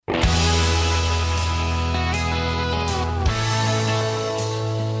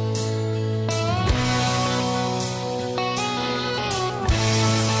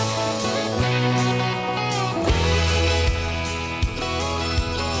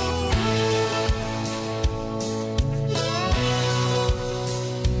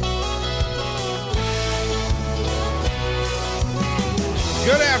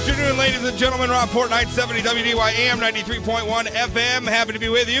afternoon, ladies and gentlemen. Rockport 970 WDY AM 93.1 FM. Happy to be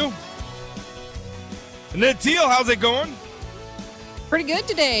with you. Natil, how's it going? Pretty good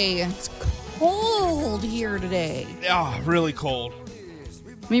today. It's cold here today. Oh, really cold.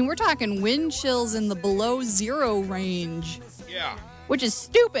 I mean, we're talking wind chills in the below zero range. Yeah. Which is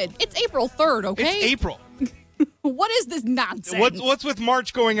stupid. It's April 3rd, okay? It's April. What is this nonsense? What's with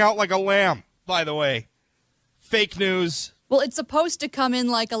March going out like a lamb, by the way? Fake news. Well, it's supposed to come in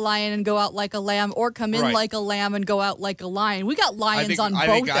like a lion and go out like a lamb, or come in like a lamb and go out like a lion. We got lions on both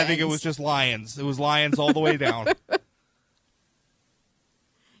ends. I think it was just lions. It was lions all the way down.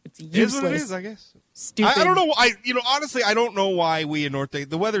 It's useless. It is what it is, I guess. Stupid. I don't know. Honestly, I don't know why we in North Dakota.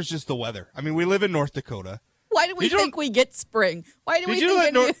 The weather's just the weather. I mean, we live in North Dakota. Why do we think we get spring? Why do we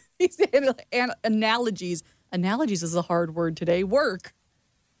think these analogies? Analogies is a hard word today. Work.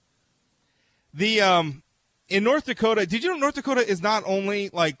 In North Dakota, did you know North Dakota is not only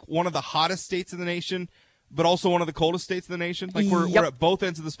like one of the hottest states in the nation, but also one of the coldest states in the nation? Like we're at both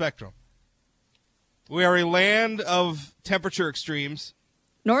ends of the spectrum. We are a land of temperature extremes.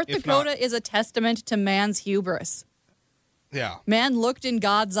 North Dakota is a testament to man's hubris. Yeah. Man looked in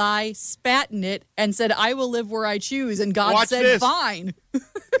God's eye, spat in it, and said, I will live where I choose. And God said, fine.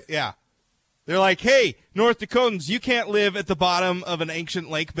 Yeah. They're like, hey, North Dakotans, you can't live at the bottom of an ancient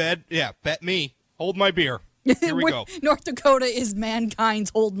lake bed. Yeah, bet me. Hold my beer. Here we go. North Dakota is mankind's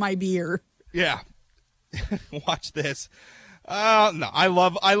hold my beer. Yeah. Watch this. No, I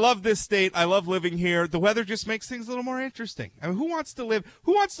love this state. I love living here. The weather just makes things a little more interesting. I mean, who wants to live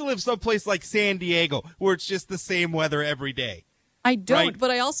someplace like San Diego where it's just the same weather every day? I don't,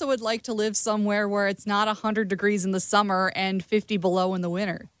 but I also would like to live somewhere where it's not 100 degrees in the summer and 50 below in the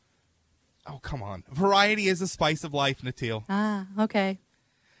winter. Oh, come on. Variety is the spice of life, Natil. Ah, okay.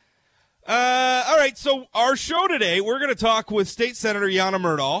 All right, so our show today, we're going to talk with State Senator Janne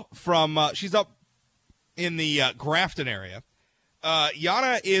Myrdal from, she's up in the Grafton area.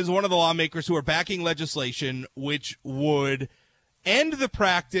 Janne is one of the lawmakers who are backing legislation which would end the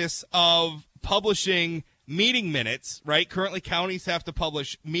practice of publishing meeting minutes, right? Currently, counties have to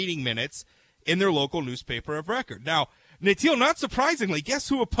publish meeting minutes in their local newspaper of record. Now, Natil, not surprisingly, guess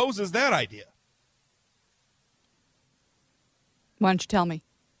who opposes that idea? Why don't you tell me?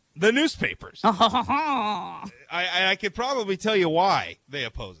 The newspapers. I could probably tell you why they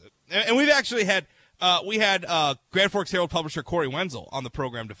oppose it. And we've actually had Grand Forks Herald publisher Corey Wenzel on the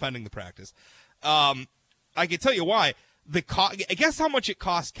program defending the practice. I can tell you why. Guess how much it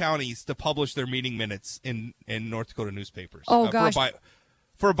costs counties to publish their meeting minutes in North Dakota newspapers? Oh, gosh.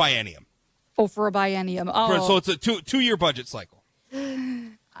 For a biennium. Oh, for a biennium. Oh. So it's a two-year budget cycle.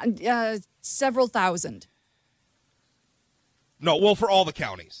 Several thousand. No, well, for all the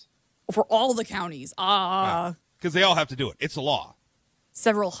counties. For all the counties. Because they all have to do it. It's a law.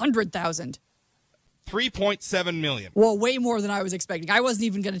 Several 100,000. 3.7 million. Well, way more than I was expecting. I wasn't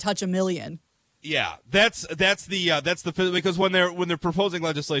even going to touch $1 million. Yeah, that's the because when they're proposing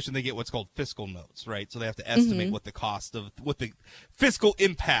legislation, they get what's called fiscal notes, right? So they have to estimate what the fiscal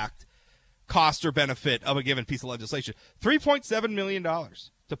impact, cost or benefit of a given piece of legislation. $3.7 million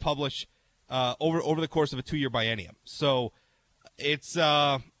to publish over the course of a 2-year biennium. So it's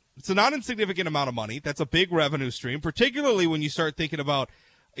a not insignificant amount of money. That's a big revenue stream, particularly when you start thinking about,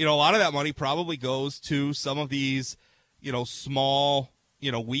 a lot of that money probably goes to some of these, small,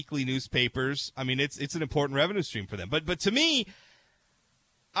 weekly newspapers. I mean, it's an important revenue stream for them. But to me,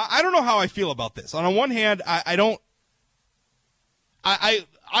 I don't know how I feel about this. On the one hand, I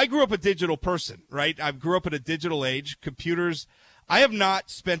grew up a digital person, right? I grew up in a digital age. Computers. I have not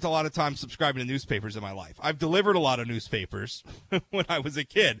spent a lot of time subscribing to newspapers in my life. I've delivered a lot of newspapers when I was a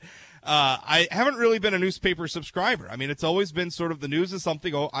kid. I haven't really been a newspaper subscriber. I mean, it's always been sort of the news is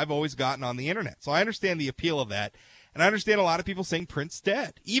something I've always gotten on the internet. So I understand the appeal of that. And I understand a lot of people saying print's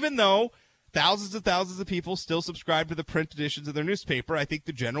dead. Even though thousands and thousands of people still subscribe to the print editions of their newspaper, I think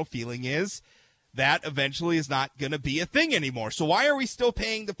the general feeling is that eventually is not going to be a thing anymore. So why are we still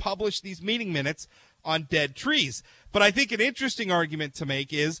paying to publish these meeting minutes on dead trees? But I think an interesting argument to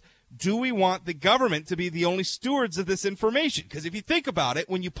make is, do we want the government to be the only stewards of this information? Because if you think about it,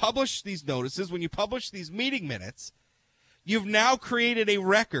 when you publish these notices, when you publish these meeting minutes, you've now created a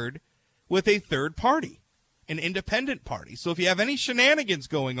record with a third party, an independent party. So if you have any shenanigans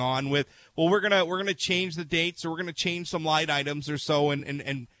going on with, well, we're gonna change the dates, or we're gonna change some line items or so,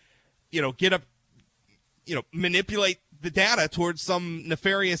 and manipulate the data towards some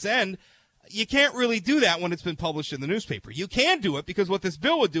nefarious end, you can't really do that when it's been published in the newspaper. You can do it because what this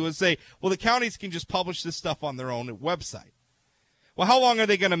bill would do is say, well, the counties can just publish this stuff on their own website. Well, how long are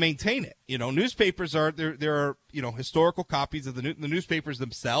they going to maintain it? Newspapers there are historical copies of the newspapers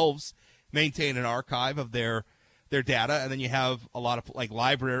themselves maintain an archive of their data, and then you have a lot of like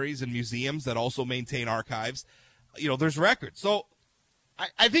libraries and museums that also maintain archives. There's records. So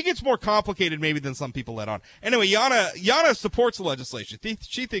I think it's more complicated maybe than some people let on. Anyway, Yana supports the legislation.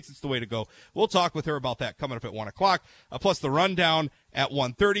 She thinks it's the way to go. We'll talk with her about that coming up at 1 o'clock, plus the rundown at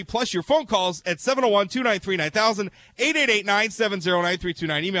 1:30, plus your phone calls at 701-293-9000,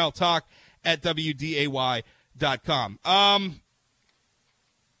 888-970-9329, email talk at WDAY.com.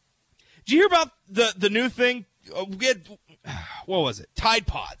 Did you hear about the new thing? We had, what was it? Tide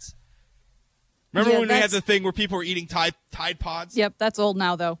Pods. Remember when we had the thing where people were eating Tide Pods? Yep, that's old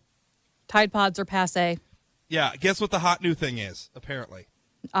now, though. Tide Pods are passé. Yeah, guess what the hot new thing is, apparently.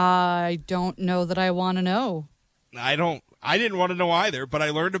 I don't know that I want to know. I didn't want to know either, but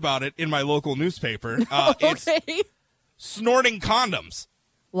I learned about it in my local newspaper. Okay. It's snorting condoms.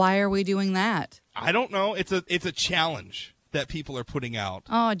 Why are we doing that? I don't know. It's a challenge that people are putting out.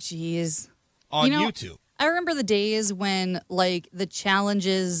 Oh, geez. On YouTube. I remember the days when, like, the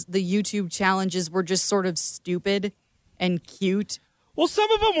YouTube challenges were just sort of stupid and cute. Well, some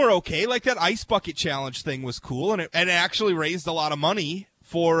of them were okay. Like that ice bucket challenge thing was cool, and it actually raised a lot of money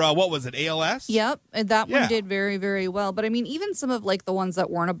for, what was it, ALS? Yep, and that one did very, very well. But, I mean, even some of, like, the ones that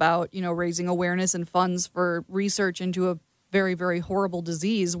weren't about, raising awareness and funds for research into a very, very horrible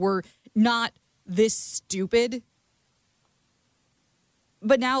disease were not this stupid.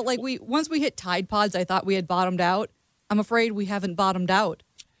 But now, like, once we hit Tide Pods, I thought we had bottomed out. I'm afraid we haven't bottomed out.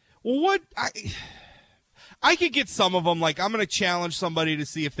 Well, what I could get some of them. Like, I'm going to challenge somebody to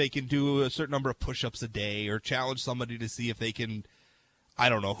see if they can do a certain number of push-ups a day, or challenge somebody to see if they can, I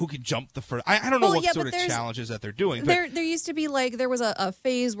don't know, who can jump the first. I don't know what sort of challenges that they're doing. There used to be, like, there was a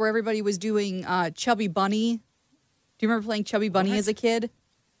phase where everybody was doing Chubby Bunny. Do you remember playing Chubby Bunny as a kid?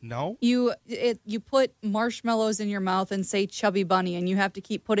 No. You put marshmallows in your mouth and say Chubby Bunny, and you have to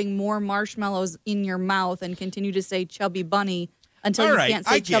keep putting more marshmallows in your mouth and continue to say Chubby Bunny until you can't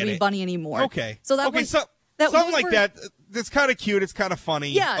say Chubby Bunny anymore. Okay. So that something like that. It's kind of cute. It's kind of funny.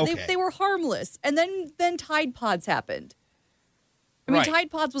 Yeah, okay. they were harmless. And then Tide Pods happened. I mean, Tide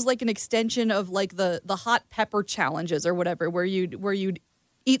Pods was like an extension of like the hot pepper challenges or whatever, where you'd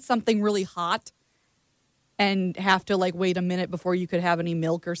eat something really hot and have to, like, wait a minute before you could have any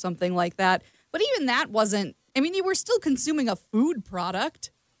milk or something like that. But even that wasn't, I mean, you were still consuming a food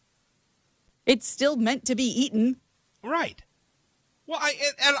product. It's still meant to be eaten. Right. Well,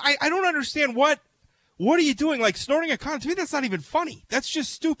 I don't understand what are you doing? Like, snorting a condom? To me, that's not even funny. That's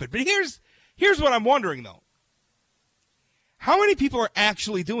just stupid. But here's what I'm wondering, though. How many people are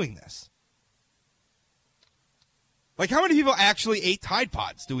actually doing this? Like, how many people actually ate Tide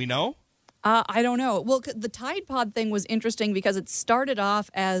Pods? Do we know? I don't know. Well, the Tide Pod thing was interesting because it started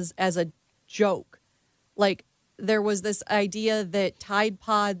off as a joke. Like, there was this idea that Tide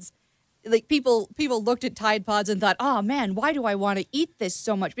Pods, like, people looked at Tide Pods and thought, oh, man, why do I want to eat this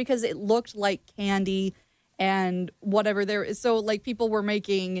so much? Because it looked like candy and whatever there is. So, like, people were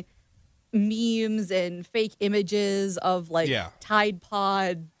making memes and fake images of, like, Tide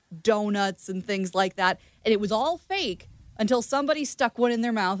Pod donuts and things like that. And it was all fake. Until somebody stuck one in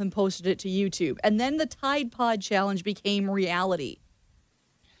their mouth and posted it to YouTube. And then the Tide Pod challenge became reality.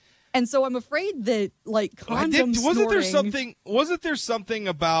 And so I'm afraid that, like, condom snorting... Wasn't there something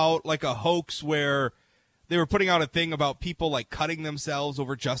about, like, a hoax where they were putting out a thing about people, like, cutting themselves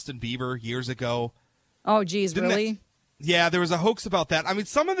over Justin Bieber years ago? Oh, geez, really? Yeah, there was a hoax about that. I mean,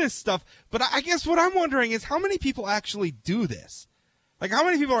 some of this stuff... But I guess what I'm wondering is how many people actually do this? Like, how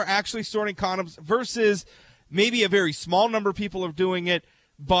many people are actually snorting condoms versus... Maybe a very small number of people are doing it,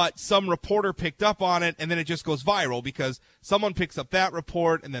 but some reporter picked up on it, and then it just goes viral because someone picks up that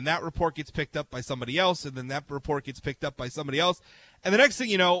report, and then that report gets picked up by somebody else, and then that report gets picked up by somebody else. And the next thing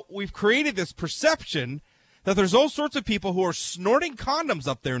you know, we've created this perception that there's all sorts of people who are snorting condoms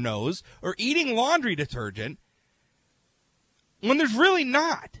up their nose or eating laundry detergent when there's really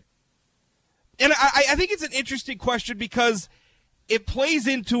not. And I think it's an interesting question because it plays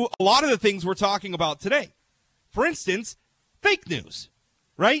into a lot of the things we're talking about today. For instance, fake news,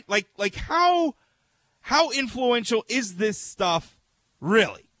 right? Like how influential is this stuff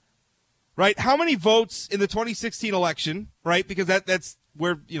really, right? How many votes in the 2016 election, right? Because that's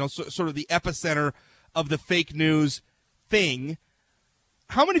where, sort of the epicenter of the fake news thing.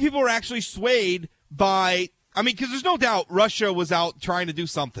 How many people were actually swayed by, I mean, because there's no doubt Russia was out trying to do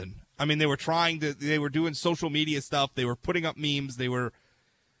something. I mean, they were doing social media stuff. They were putting up memes. They were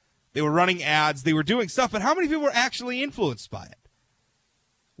running ads. They were doing stuff. But how many people were actually influenced by it?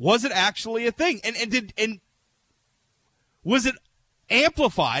 Was it actually a thing? And was it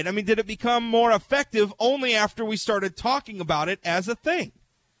amplified? I mean, did it become more effective only after we started talking about it as a thing?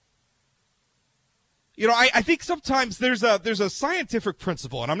 You know, I think sometimes there's a scientific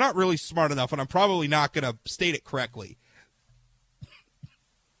principle, and I'm not really smart enough, and I'm probably not going to state it correctly.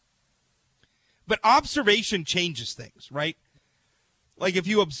 But observation changes things, right? Like if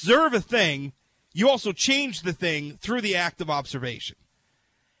you observe a thing, you also change the thing through the act of observation.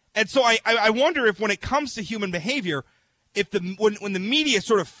 And so I wonder if when it comes to human behavior, if when the media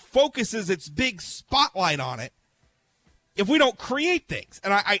sort of focuses its big spotlight on it, if we don't create things.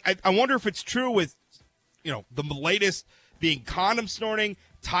 And I wonder if it's true with, you know, the latest being condom snorting,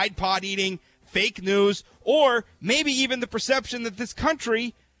 Tide Pod eating, fake news, or maybe even the perception that this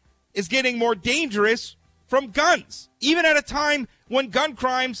country is getting more dangerous from guns, even at a time when gun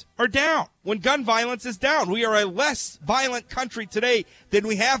crimes are down, when gun violence is down. We are a less violent country today than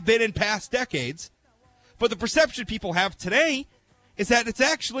we have been in past decades. But the perception people have today is that it's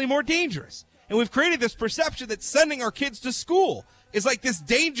actually more dangerous. And we've created this perception that sending our kids to school is like this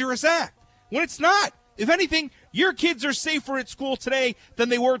dangerous act, when it's not. If anything, your kids are safer at school today than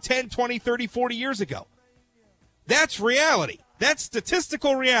they were 10, 20, 30, 40 years ago. That's reality. That's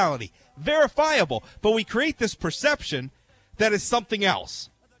statistical reality, verifiable. But we create this perception that is something else.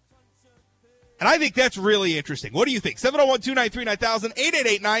 And I think that's really interesting. What do you think? 701-293-9000,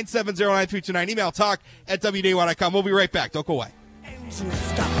 888-970-9329. Email talk at WDAY.com. We'll be right back. Don't go away.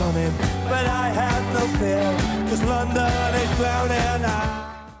 Stop running, but I have no fear, 'cause London is drowning.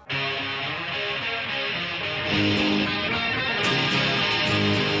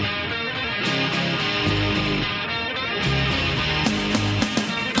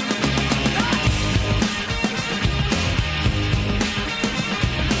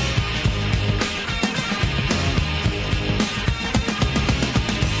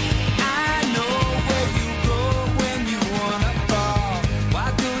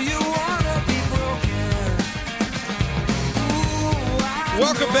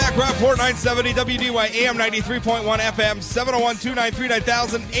 Welcome back, Rockport 970 WDY AM 93.1 FM,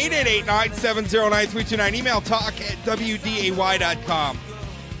 701-293-9000, 888-970-9329. Email talk at WDAY.com.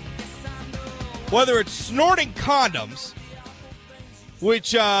 Whether it's snorting condoms,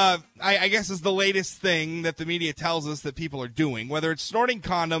 which I guess is the latest thing that the media tells us that people are doing, whether it's snorting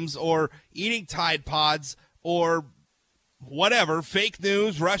condoms or eating Tide Pods or whatever, fake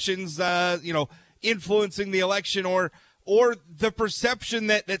news, Russians, influencing the election, or the perception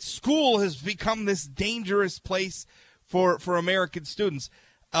that school has become this dangerous place for American students.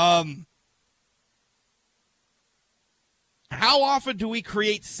 How often do we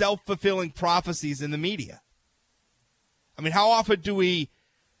create self-fulfilling prophecies in the media? I mean, how often do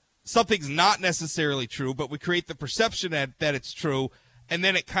something's not necessarily true, but we create the perception that it's true, and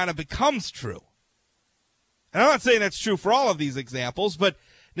then it kind of becomes true? And I'm not saying that's true for all of these examples, but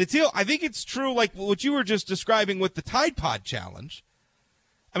Natil, I think it's true, like what you were just describing with the Tide Pod challenge.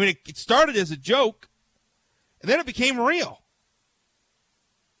 I mean, it started as a joke, and then it became real.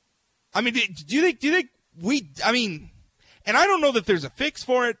 I mean, do you think and I don't know that there's a fix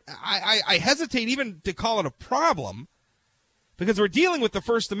for it. I hesitate even to call it a problem, because we're dealing with the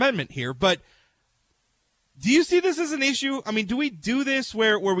First Amendment here, but do you see this as an issue? I mean, do we do this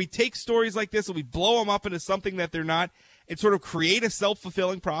where we take stories like this and we blow them up into something that they're not, and sort of create a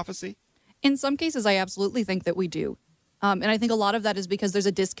self-fulfilling prophecy? In some cases, I absolutely think that we do. And I think a lot of that is because there's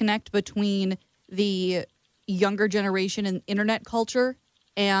a disconnect between the younger generation and internet culture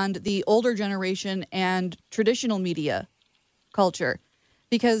and the older generation and traditional media culture.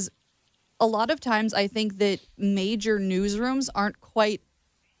 Because a lot of times I think that major newsrooms aren't quite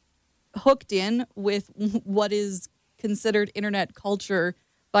hooked in with what is considered internet culture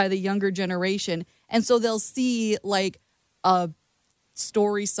by the younger generation. And so they'll see like a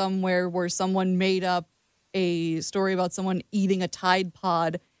story somewhere where someone made up a story about someone eating a Tide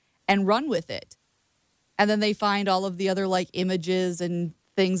Pod and run with it. And then they find all of the other like images and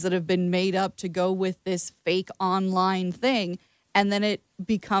things that have been made up to go with this fake online thing. And then it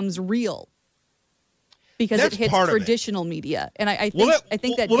becomes real because it hits traditional media. And I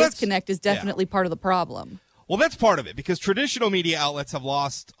think that disconnect is definitely part of the problem. Well, that's part of it, because traditional media outlets have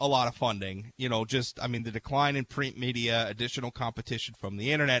lost a lot of funding. You know, the decline in print media, additional competition from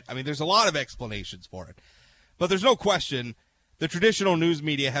the internet. I mean, there's a lot of explanations for it. But there's no question the traditional news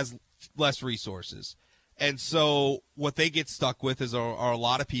media has less resources. And so what they get stuck with are a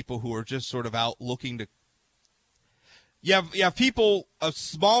lot of people who are just sort of out looking to. You have people, a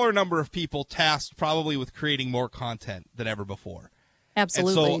smaller number of people tasked probably with creating more content than ever before.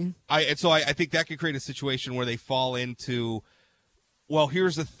 Absolutely. And so I think that could create a situation where they fall into well,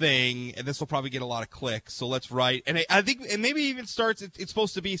 here's the thing, and this will probably get a lot of clicks, so let's write. And I think it maybe even starts, it's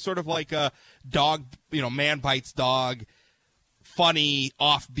supposed to be sort of like a dog, man bites dog, funny,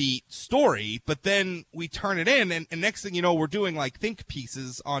 offbeat story, but then we turn it in, and next thing you know, we're doing like think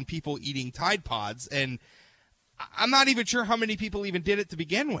pieces on people eating Tide Pods, and I'm not even sure how many people even did it to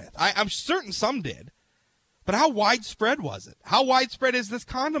begin with. I'm certain some did, but how widespread was it? How widespread is this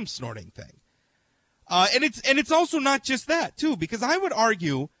condom snorting thing? And it's also not just that, too, because I would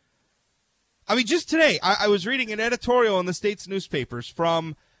argue, just today, I was reading an editorial in the state's newspapers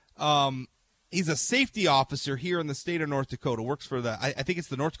from, he's a safety officer here in the state of North Dakota, works for I think it's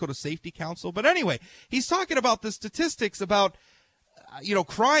the North Dakota Safety Council. But anyway, he's talking about the statistics about,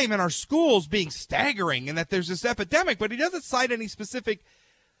 crime in our schools being staggering and that there's this epidemic, but he doesn't cite any specific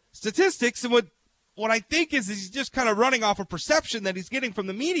statistics. And what I think is he's just kind of running off a perception that he's getting from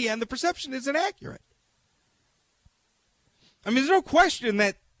the media, and the perception isn't accurate. There's no question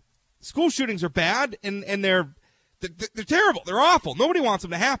that school shootings are bad, and they're terrible. They're awful. Nobody wants them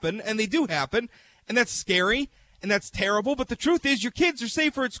to happen, and they do happen, and that's scary, and that's terrible. But the truth is your kids are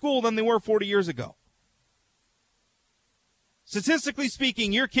safer at school than they were 40 years ago. Statistically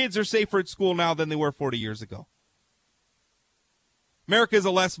speaking, your kids are safer at school now than they were 40 years ago. America is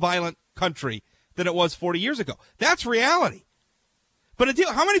a less violent country than it was 40 years ago. That's reality. But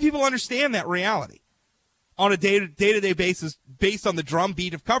how many people understand that reality on a day-to-day basis based on the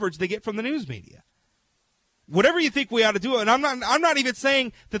drumbeat of coverage they get from the news media? Whatever you think we ought to do, and I'm not even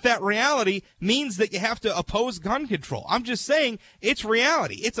saying that reality means that you have to oppose gun control. I'm just saying it's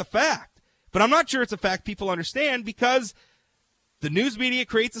reality. It's a fact. But I'm not sure it's a fact people understand because the news media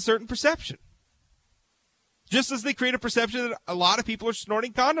creates a certain perception. Just as they create a perception that a lot of people are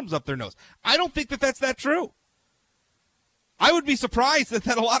snorting condoms up their nose. I don't think that's that true. I would be surprised that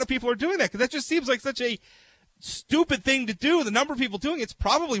a lot of people are doing that, because that just seems like such a stupid thing to do. The number of people doing it's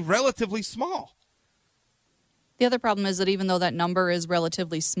probably relatively small. The other problem is that even though that number is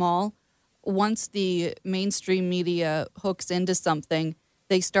relatively small, once the mainstream media hooks into something,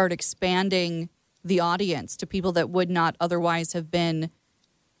 they start expanding the audience to people that would not otherwise have been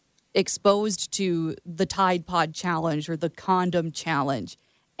exposed to the Tide Pod challenge or the condom challenge.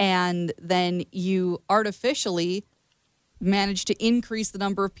 And then you artificially manage to increase the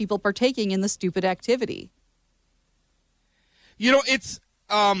number of people partaking in the stupid activity. It's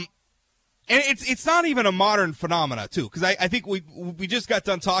and it's not even a modern phenomena too, because I think we just got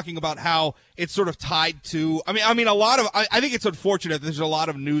done talking about how it's sort of tied to. I think it's unfortunate there's a lot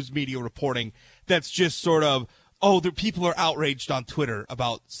of news media reporting that's just sort of, people are outraged on Twitter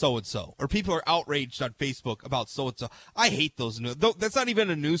about so-and-so, or people are outraged on Facebook about so-and-so. I hate those news. That's not even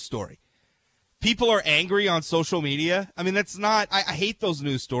a news story. People are angry on social media. That's not, I hate those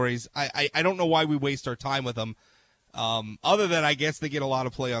news stories. I don't know why we waste our time with them. Other than I guess they get a lot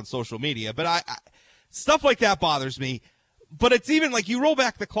of play on social media, but stuff like that bothers me. But it's even like you roll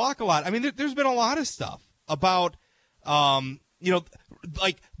back the clock a lot. There's been a lot of stuff about,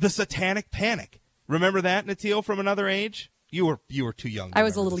 like the Satanic Panic. Remember that, Natil, from another age? You were too young. I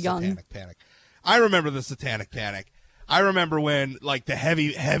was a little young. Satanic Panic. I remember the Satanic Panic. I remember when like the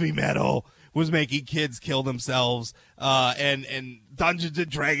heavy metal was making kids kill themselves, and Dungeons and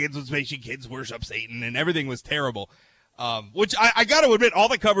Dragons was making kids worship Satan, and everything was terrible. Which I got to admit, all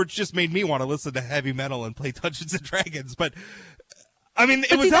the coverage just made me want to listen to heavy metal and play Dungeons and Dragons. But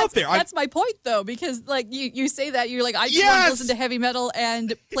it was out there. That's my point, though, because like you say that you're like, I just want to listen to heavy metal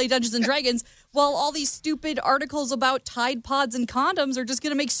and play Dungeons and Dragons. Well, all these stupid articles about Tide Pods and condoms are just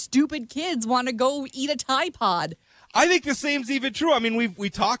going to make stupid kids want to go eat a Tide Pod. I think the same's even true. We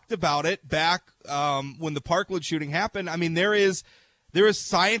talked about it back when the Parkland shooting happened. There is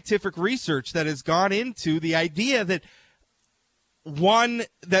scientific research that has gone into the idea that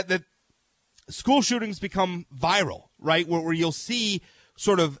that school shootings become viral, right? Where you'll see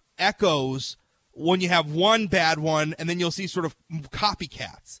sort of echoes when you have one bad one, and then you'll see sort of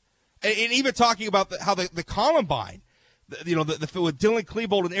copycats. And even talking about how the Columbine, with Dylan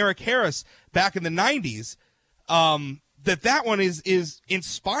Klebold and Eric Harris back in the 90s, that one is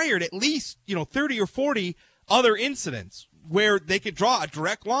inspired at least 30 or 40 other incidents where they could draw a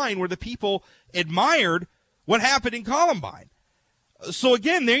direct line where the people admired what happened in Columbine. So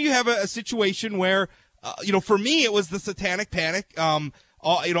again, there you have a situation where for me it was the Satanic Panic.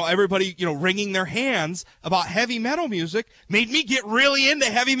 Everybody wringing their hands about heavy metal music made me get really into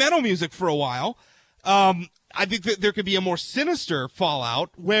heavy metal music for a while. I think that there could be a more sinister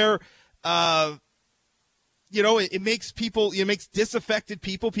fallout where it makes disaffected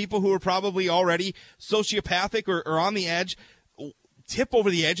people who are probably already sociopathic or on the edge, tip over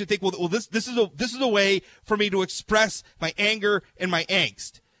the edge and think, well, this is a way for me to express my anger and my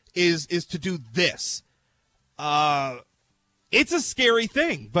angst is to do this. It's a scary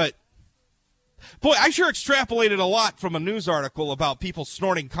thing, but boy, I sure extrapolated a lot from a news article about people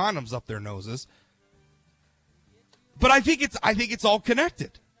snorting condoms up their noses. But I think it's all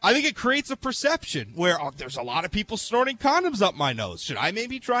connected. I think it creates a perception where there's a lot of people snorting condoms up my nose. Should I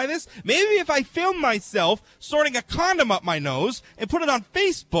maybe try this? Maybe if I film myself snorting a condom up my nose and put it on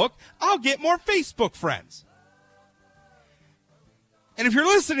Facebook, I'll get more Facebook friends. And if you're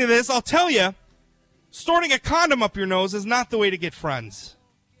listening to this, I'll tell you, snorting a condom up your nose is not the way to get friends.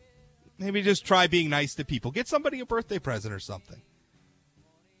 Maybe just try being nice to people. Get somebody a birthday present or something.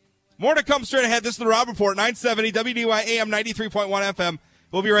 More to come straight ahead. This is the Rob Report, 970 WDY AM 93.1 FM.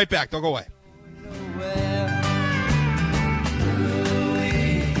 We'll be right back. Don't go away.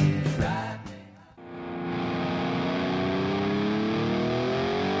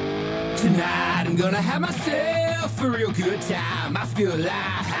 Tonight I'm gonna have myself a real good time. I feel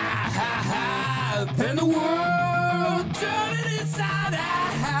alive, and the world turning inside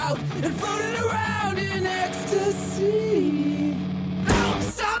out and floating around in ecstasy. Don't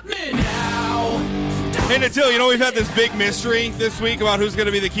stop me now. Hey, Natil, you know we've had this big mystery this week about who's going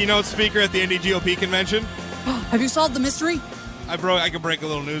to be the keynote speaker at the NDGOP convention? Have you solved the mystery? I can break a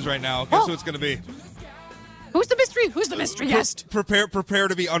little news right now. Guess who it's going to be? Who's the mystery? Who's the mystery guest? Prepare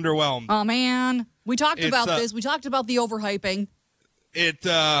to be underwhelmed. Oh, man. We talked about this. We talked about the overhyping. It's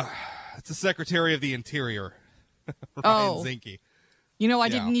the Secretary of the Interior, Ryan Zinke. You know, I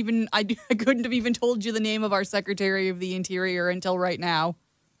couldn't have even told you the name of our Secretary of the Interior until right now.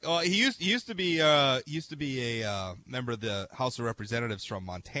 He used to be a member of the House of Representatives from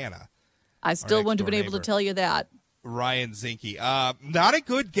Montana. I still wouldn't have been able to tell you that. Ryan Zinke. Not a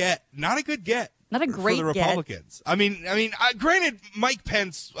good get. Not a good get. Not a great for the Republicans. Get. I mean, granted, Mike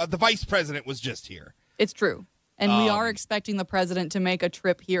Pence, the vice president, was just here. It's true. And we are expecting the president to make a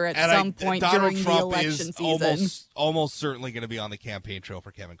trip here at some point Donald during Trump the election is season. Almost certainly going to be on the campaign trail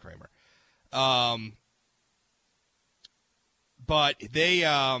for Kevin Cramer. But they,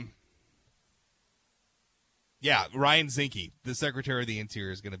 Ryan Zinke, the Secretary of the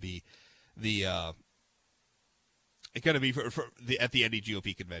Interior, is going to be at the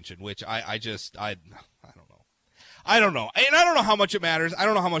NDGOP convention, which I don't know. I don't know. And I don't know how much it matters. I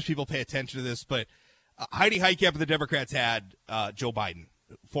don't know how much people pay attention to this, but Heidi Heitkamp and the Democrats had Joe Biden,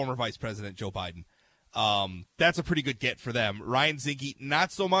 former Vice President Joe Biden. That's a pretty good get for them. Ryan Zinke,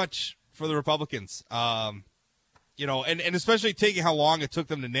 not so much for the Republicans. And especially taking how long it took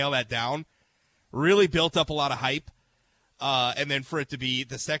them to nail that down, really built up a lot of hype. And then for it to be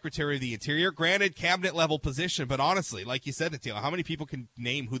the Secretary of the Interior, granted, cabinet-level position, but honestly, like you said, Natil, how many people can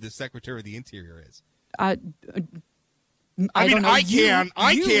name who the Secretary of the Interior is? I can,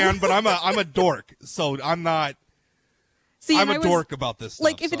 but I'm a dork, so I'm not. See, I'm a dork about this stuff.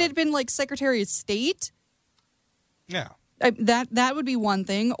 Like, if it had been like Secretary of State, yeah, that would be one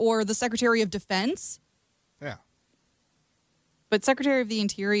thing, or the Secretary of Defense. Yeah, but Secretary of the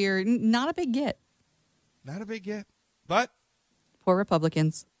Interior, not a big get. Not a big get, but poor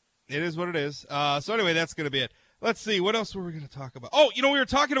Republicans. It is what it is. So anyway, that's going to be it. Let's see, what else were we going to talk about? Oh, we were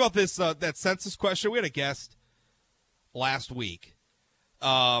talking about this that census question. We had a guest last week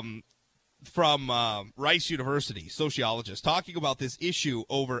from Rice University, sociologist, talking about this issue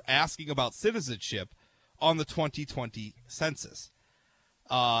over asking about citizenship on the 2020 census.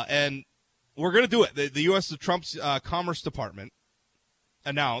 And we're going to do it. The U.S. Trump's Commerce Department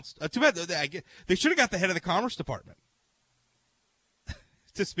announced. Too bad. They should have got the head of the Commerce Department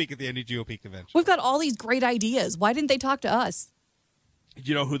to speak at the NDGOP convention. We've got all these great ideas. Why didn't they talk to us? Do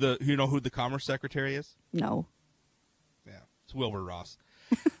you know who the Commerce Secretary is? No. Yeah, it's Wilbur Ross.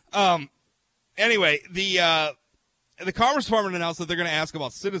 Anyway, the Commerce Department announced that they're going to ask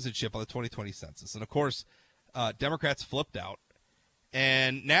about citizenship on the 2020 census, and of course, Democrats flipped out,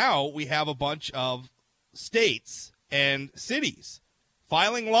 and now we have a bunch of states and cities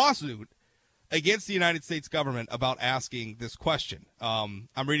filing lawsuit against the United States government about asking this question. I'm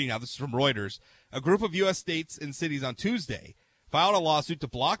reading now. This is from Reuters. A group of U.S. states and cities on Tuesday filed a lawsuit to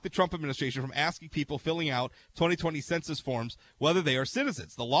block the Trump administration from asking people filling out 2020 census forms whether they are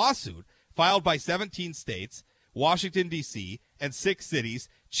citizens. The lawsuit, filed by 17 states, Washington, D.C., and 6 cities,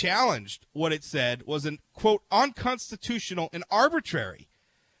 challenged what it said was an, quote, unconstitutional and arbitrary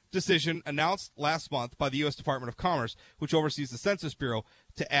decision announced last month by the U.S. Department of Commerce, which oversees the Census Bureau,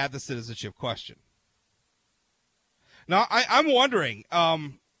 to add the citizenship question. Now, I'm wondering, how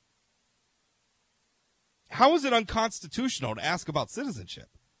is it unconstitutional to ask about citizenship?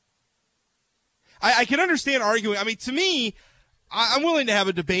 I can understand arguing. I mean, to me, I'm willing to have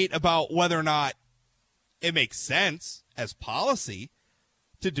a debate about whether or not it makes sense as policy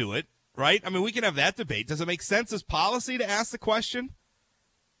to do it, right? I mean, we can have that debate. Does it make sense as policy to ask the question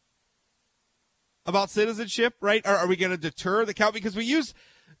about citizenship, right? Are we going to deter the count? Because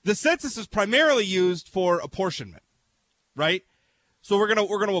the census is primarily used for apportionment, right? So we're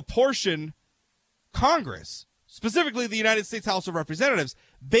going to apportion Congress, specifically the United States House of Representatives,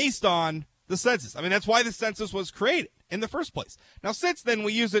 based on the census. I mean, that's why the census was created in the first place. Now, since then,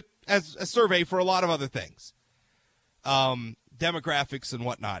 we use it as a survey for a lot of other things, demographics and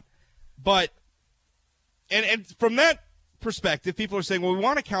whatnot. But, and from that perspective, people are saying, well, we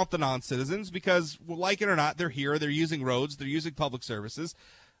want to count the non-citizens because, well, like it or not, they're here, they're using roads, they're using public services.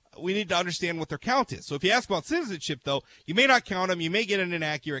 We need to understand what their count is. So if you ask about citizenship, though, you may not count them, you may get an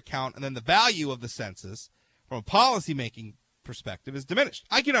inaccurate count, and then the value of the census from a policy-making perspective is diminished.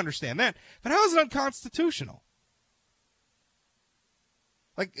 I can understand that, but how is it unconstitutional?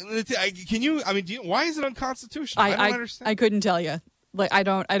 Like, can you? I mean, why is it unconstitutional? I don't understand. I couldn't tell you. Like, I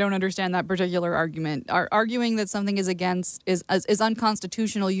don't understand that particular argument. Arguing that something is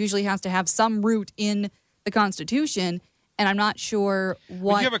unconstitutional usually has to have some root in the Constitution, and I'm not sure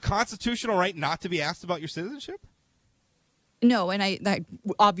what. Do you have a constitutional right not to be asked about your citizenship? No, and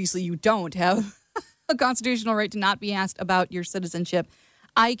obviously you don't have a constitutional right to not be asked about your citizenship.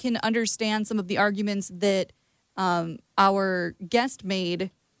 I can understand some of the arguments that our guest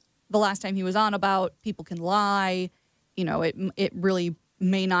made the last time he was on about people can lie. You know, it really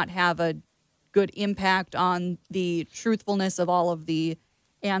may not have a good impact on the truthfulness of all of the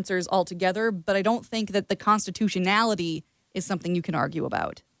answers altogether, but I don't think that the constitutionality is something you can argue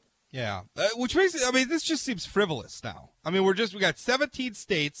about. Yeah, which makes I mean, this just seems frivolous now. I mean, we got 17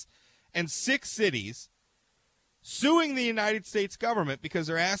 states and 6 cities suing the United States government because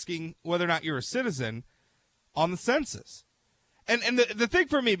they're asking whether or not you're a citizen on the census. And the thing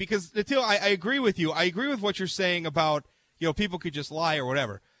for me, because Natil, I agree with you. I agree with what you're saying about, you know, people could just lie or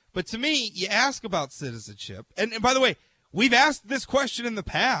whatever. But to me, you ask about citizenship. And by the way, we've asked this question in the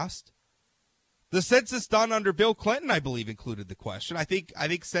past. The census done under Bill Clinton, I believe, included the question. I think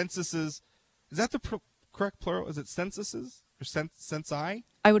censuses, is that the correct plural? Is it censuses or censi?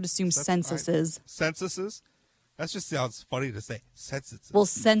 I would assume censuses. Censuses? That just sounds funny to say. Censuses. Well,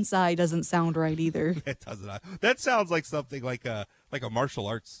 sensei doesn't sound right either. It doesn't. That sounds like something like a martial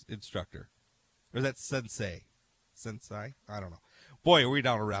arts instructor. Or is that sensei? Sensei? I don't know. Boy, are we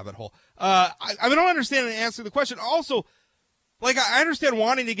down a rabbit hole. I don't understand and answer the question. Also, like, I understand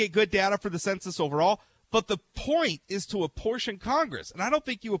wanting to get good data for the census overall, but the point is to apportion Congress. And I don't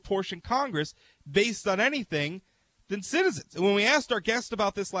think you apportion Congress based on anything than citizens. And when we asked our guest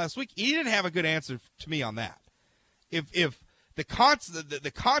about this last week, he didn't have a good answer to me on that. If the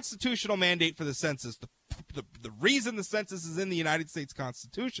constitutional mandate for the census, the reason the census is in the United States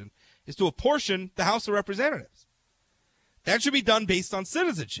Constitution is to apportion the House of Representatives. That should be done based on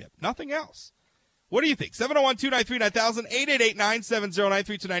citizenship, nothing else. What do you think? 701-293-9000,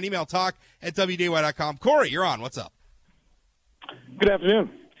 888-970-9329, email talk@wdy.com. Corey, you're on. What's up? Good afternoon.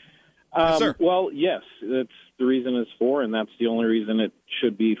 Yes, sir. Well, yes, that's the reason it's for, and that's the only reason it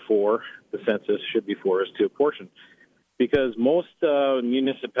should be for, the census should be for, is to apportion. Because most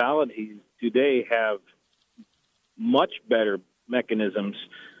municipalities today have much better mechanisms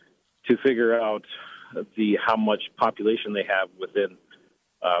to figure out how much population they have within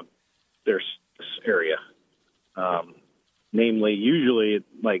their area. Namely, usually,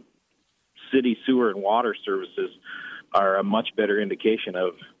 like, city sewer and water services are a much better indication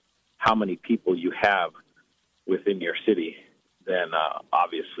of how many people you have within your city than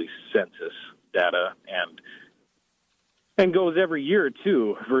obviously census data, and goes every year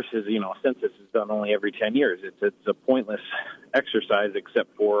too, versus, you know, census is done only every 10 years. It's a pointless exercise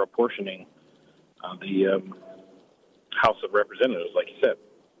except for apportioning the House of Representatives, like you said.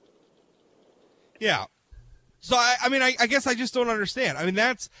 Yeah. So I mean, I guess I just don't understand. I mean,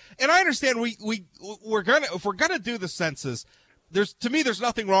 and I understand if we're gonna do the census, to me there's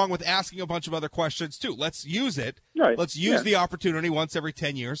nothing wrong with asking a bunch of other questions too. Let's use it. Right. Let's use the opportunity once every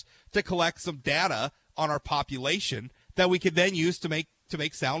 10 years to collect some data on our population that we could then use to make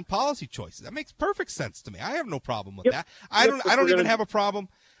sound policy choices. That makes perfect sense to me. I have no problem with that. I don't even have a problem.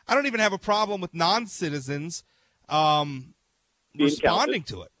 I don't even have a problem with non-citizens responding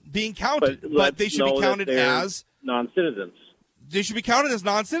to it, being counted. But they should be counted as non-citizens. They should be counted as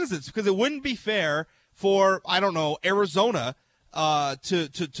non-citizens because it wouldn't be fair for, I don't know, Arizona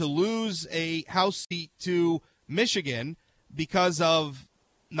to lose a House seat to Michigan because of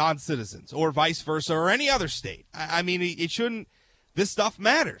non-citizens, or vice versa, or any other state. I mean, it shouldn't. This stuff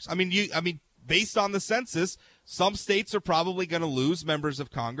matters. I mean, based on the census, Some states are probably going to lose members of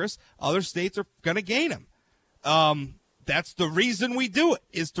Congress. Other states are going to gain them. That's the reason we do it,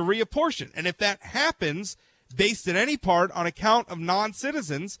 is to reapportion. And if that happens based in any part on account of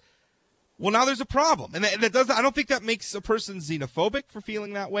non-citizens, well, now there's a problem. And that doesn't, I don't think that makes a person xenophobic for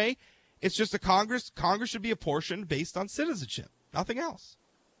feeling that way. It's just Congress should be apportioned based on citizenship, nothing else.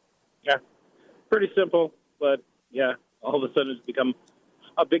 Yeah, pretty simple, but yeah, all of a sudden it's become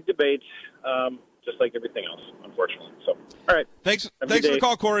a big debate, just like everything else, unfortunately. So, all right. Thanks for the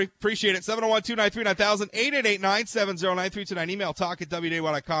call, Corey. Appreciate it. 701-293-9000, 888-970-9329. Email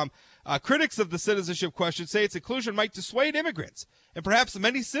talk@wday.com. Critics of the citizenship question say its inclusion might dissuade immigrants and perhaps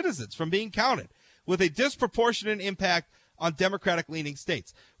many citizens from being counted, with a disproportionate impact on Democratic-leaning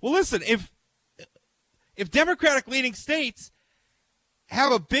states. Well, listen, if Democratic-leaning states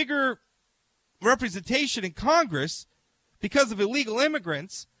have a bigger representation in Congress because of illegal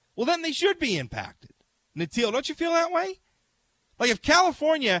immigrants, well, then they should be impacted. Natil, don't you feel that way? Like if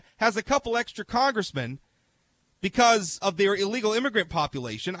California has a couple extra congressmen because of their illegal immigrant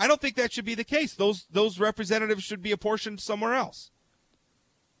population, I don't think that should be the case. Those representatives should be apportioned somewhere else.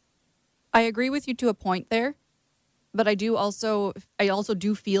 I agree with you to a point there, but I also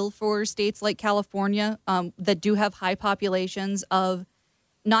do feel for states like California that do have high populations of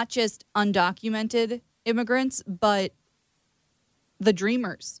not just undocumented immigrants, but the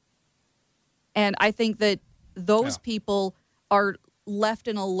dreamers. And I think that those people are left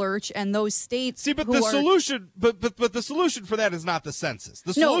in a lurch, and those states. See, but the solution for that is not the census.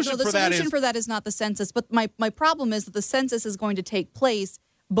 The solution for that is not the census. But my problem is that the census is going to take place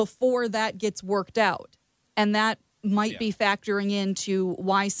before that gets worked out, and that might be factoring into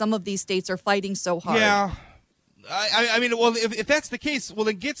why some of these states are fighting so hard. Yeah. I mean, well, if that's the case, well,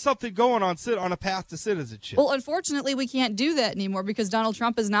 then get something going on a path to citizenship. Well, unfortunately, we can't do that anymore because Donald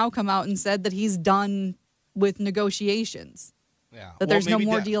Trump has now come out and said that he's done with negotiations. Yeah. That there's no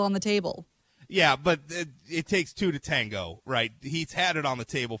more deal on the table. Yeah, but it takes two to tango, right? He's had it on the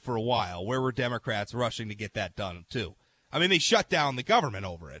table for a while. Where were Democrats rushing to get that done, too? I mean, they shut down the government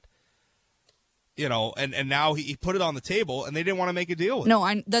over it. You know, and now he put it on the table, and they didn't want to make a deal with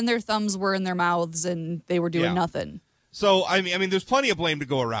it. Then their thumbs were in their mouths, and they were doing nothing. So, I mean, there's plenty of blame to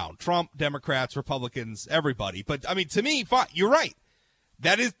go around. Trump, Democrats, Republicans, everybody. But, I mean, to me, fine, you're right.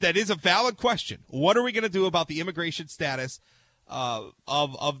 That is a valid question. What are we going to do about the immigration status of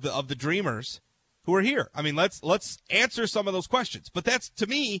the dreamers who are here? I mean, let's answer some of those questions. But to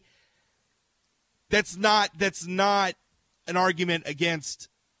me, that's not an argument against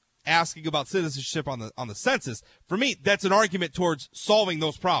asking about citizenship on the census. For me, that's an argument towards solving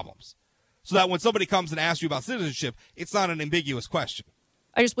those problems, so that when somebody comes and asks you about citizenship, it's not an ambiguous question.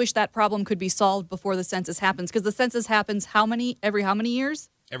 I just wish that problem could be solved before the census happens, because the census happens every how many years?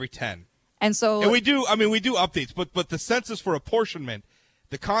 Every 10. And we do updates, but the census for apportionment,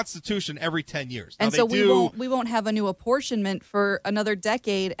 the Constitution, every 10 years. Now, and so we won't have a new apportionment for another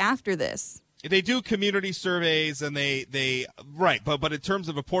decade after this. They do community surveys, and they right, but in terms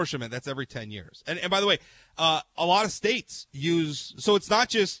of apportionment, that's every 10 years. And by the way, a lot of states use, so it's not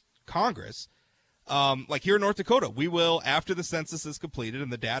just Congress. Like here in North Dakota, we will, after the census is completed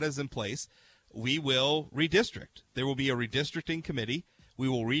and the data is in place, we will redistrict. There will be a redistricting committee. We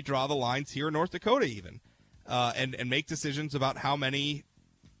will redraw the lines here in North Dakota even, and make decisions about how many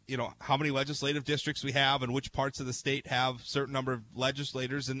legislative districts we have and which parts of the state have a certain number of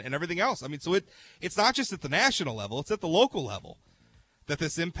legislators and everything else. I mean, so it's not just at the national level, it's at the local level that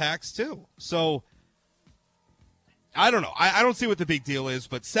this impacts too. So I don't know. I don't see what the big deal is,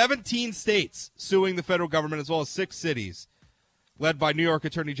 but 17 states suing the federal government, as well as 6 cities, led by New York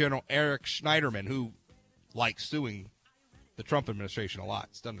Attorney General Eric Schneiderman, who likes suing the Trump administration a lot.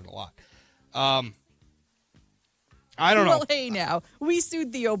 He's done it a lot. I don't know. Well, hey, now, we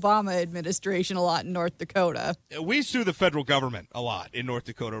sued the Obama administration a lot in North Dakota. We sue the federal government a lot in North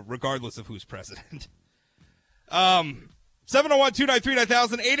Dakota, regardless of who's president.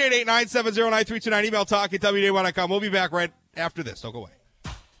 701-293-9000, 888-970-9329, email talk@wday.com. We'll be back right after this. Don't go away.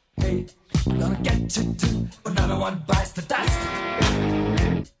 Hey, I'm gonna get you too. Another one bites the dust.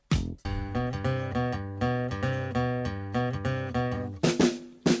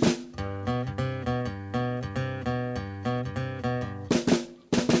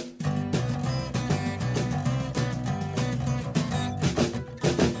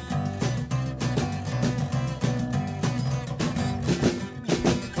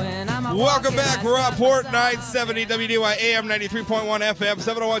 Welcome back. We're on Port 970 WDY AM 93.1 FM,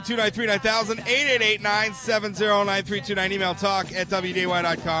 701-293-9000, 888-970-9329. Email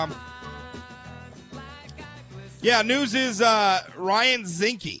talk@wdy.com. Yeah, news is Ryan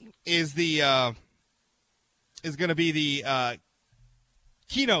Zinke is the is going to be the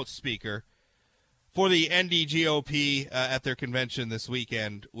keynote speaker for the NDGOP at their convention this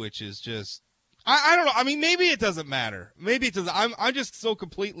weekend, which is just, I don't know. I mean, maybe it doesn't matter. Maybe it doesn't. I'm just so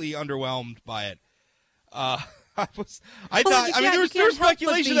completely underwhelmed by it. There was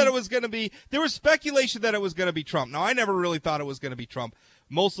speculation that it was going to be. There was speculation that it was going to be Trump. Now, I never really thought it was going to be Trump,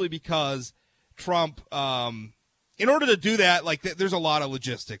 mostly because Trump, in order to do that, like there's a lot of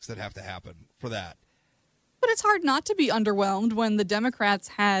logistics that have to happen for that. But it's hard not to be underwhelmed when the Democrats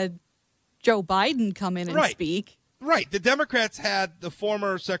had Joe Biden come in and speak. Right. The Democrats had the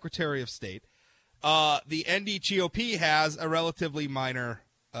former Secretary of State. The NDGOP has a relatively minor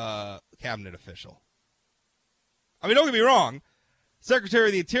cabinet official. I mean, don't get me wrong. Secretary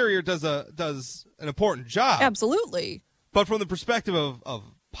of the Interior does an important job. Absolutely. But from the perspective of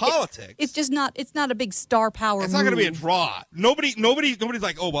politics, it's just not. It's not a big star power. It's not going to be a draw. Nobody's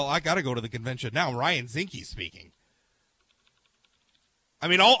like, oh well, I got to go to the convention now. Ryan Zinke's speaking. I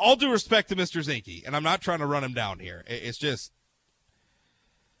mean, all due respect to Mr. Zinke, and I'm not trying to run him down here. It's just,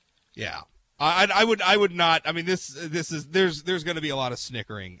 yeah. I would not. I mean, there's going to be a lot of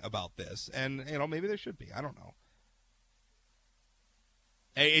snickering about this, and maybe there should be. I don't know.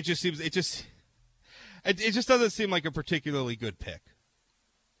 It just doesn't seem like a particularly good pick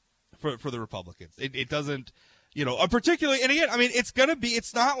for the Republicans. It doesn't, particularly. And again, I mean,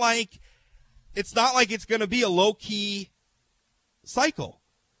 it's not like it's going to be a low key cycle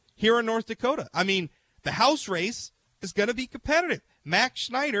here in North Dakota. I mean, the House race is going to be competitive. Max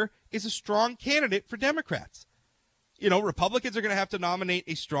Schneider is a strong candidate for Democrats. Republicans are going to have to nominate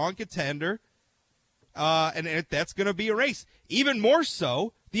a strong contender, and that's going to be a race. Even more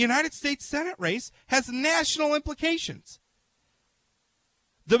so, the United States Senate race has national implications.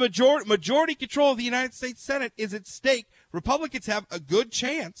 The majority control of the United States Senate is at stake. Republicans have a good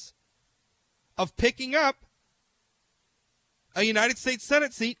chance of picking up a United States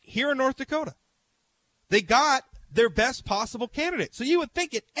Senate seat here in North Dakota. They got their best possible candidate. So you would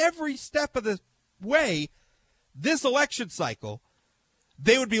think at every step of the way, this election cycle,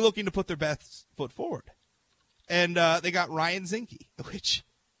 they would be looking to put their best foot forward. And they got Ryan Zinke, which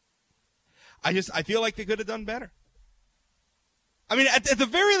I feel like they could have done better. I mean, at the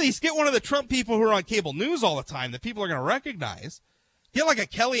very least, get one of the Trump people who are on cable news all the time that people are going to recognize. Get like a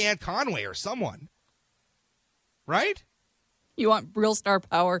Kellyanne Conway or someone. Right? You want real star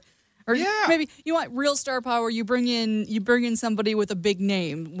power. Or maybe you want real star power. You bring in somebody with a big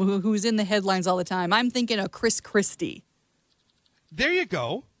name who's in the headlines all the time. I'm thinking of Chris Christie. There you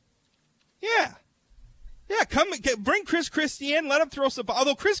go. Yeah. Yeah, bring Chris Christie in. Let him throw some.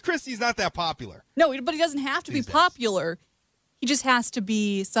 Although Chris Christie's not that popular. No, but he doesn't have to be popular. He just has to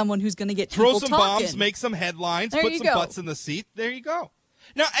be someone who's going to get throw people some talking. Bombs, make some headlines, put some butts in the seat. There you go.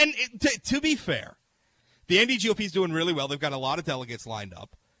 Now, and to be fair, the NDGOP is doing really well. They've got a lot of delegates lined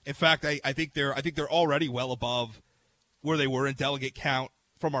up. In fact, I think they're already well above where they were in delegate count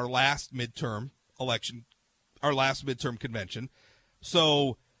from our last midterm election, our last midterm convention.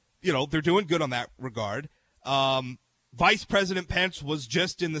 So, they're doing good on that regard. Vice President Pence was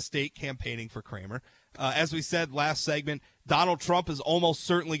just in the state campaigning for Kramer. As we said last segment, Donald Trump is almost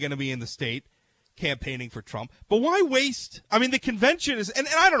certainly going to be in the state campaigning for Trump. But why waste? I mean, the convention is, and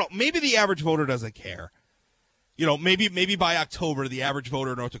I don't know, maybe the average voter doesn't care. Maybe by October, the average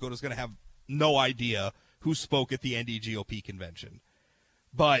voter in North Dakota is going to have no idea who spoke at the NDGOP convention.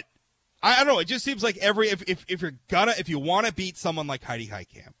 But I don't know. It just seems like if you want to beat someone like Heidi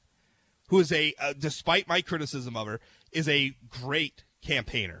Heitkamp, who is despite my criticism of her, is a great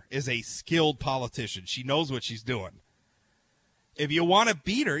campaigner, is a skilled politician. She knows what she's doing. If you want to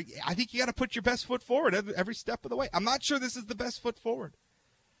beat her, I think you got to put your best foot forward every step of the way. I'm not sure this is the best foot forward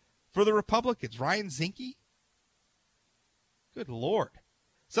for the Republicans. Ryan Zinke? Good Lord.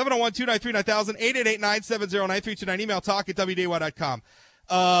 701-293-9000, 888-970-9329, email talk@wdy.com.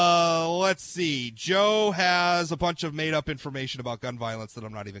 Let's see. Joe has a bunch of made-up information about gun violence that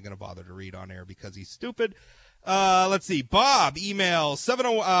I'm not even going to bother to read on air because he's stupid. Let's see. Bob emails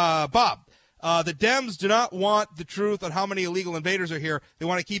Bob. The Dems do not want the truth on how many illegal invaders are here. They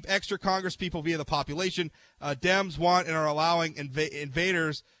want to keep extra Congress people via the population. Dems want and are allowing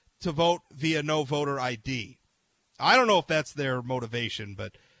invaders to vote via no voter ID. I don't know if that's their motivation,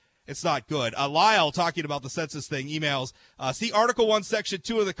 but it's not good. Lyle, talking about the census thing, emails, see Article 1, Section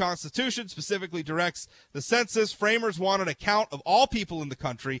 2 of the Constitution specifically directs the census. Framers want an account of all people in the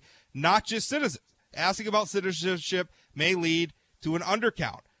country, not just citizens. Asking about citizenship may lead to an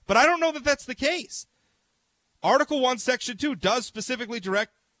undercount. But I don't know that that's the case. Article 1, Section 2 does specifically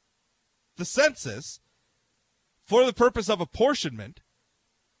direct the census for the purpose of apportionment.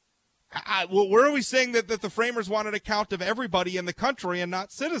 Well, where are we saying that the framers wanted a count of everybody in the country and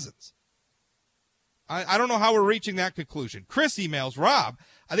not citizens? I don't know how we're reaching that conclusion. Chris emails, Rob,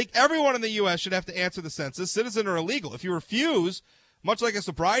 I think everyone in the U.S. should have to answer the census, citizen or illegal. If you refuse, much like a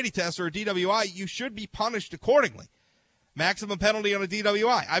sobriety test or a DWI, you should be punished accordingly. Maximum penalty on a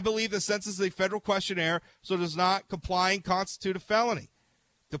DWI. I believe the census is a federal questionnaire, so does not complying constitute a felony.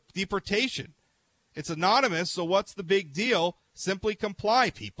 Deportation. It's anonymous, so what's the big deal? Simply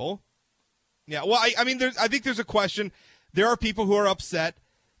comply, people. Yeah, well, I mean, I think there's a question. There are people who are upset,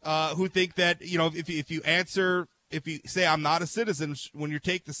 who think that, if you say I'm not a citizen when you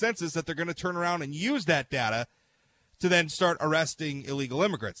take the census, that they're going to turn around and use that data to then start arresting illegal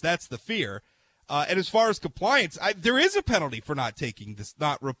immigrants. That's the fear. And as far as compliance, there is a penalty for not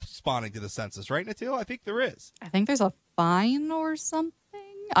responding to the census, right, Natil? I think there is. I think there's a fine or something.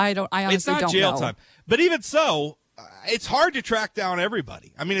 I honestly it's not don't jail know. time. But even so, it's hard to track down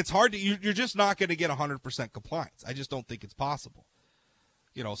everybody. I mean, it's hard to, you're just not going to get 100% compliance. I just don't think it's possible.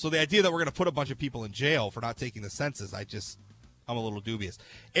 So the idea that we're going to put a bunch of people in jail for not taking the census, I'm a little dubious.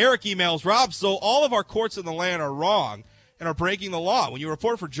 Eric emails, Rob, so all of our courts in the land are wrong and are breaking the law. When you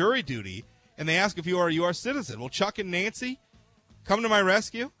report for jury duty and they ask if you are a U.S. citizen, will Chuck and Nancy come to my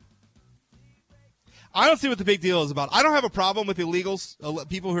rescue? I don't see what the big deal is about. I don't have a problem with illegals,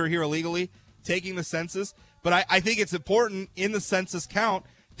 people who are here illegally, taking the census, but I think it's important in the census count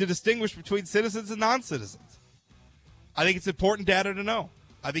to distinguish between citizens and non-citizens. I think it's important data to know.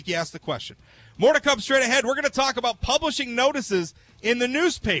 I think you asked the question. More to come straight ahead. We're going to talk about publishing notices in the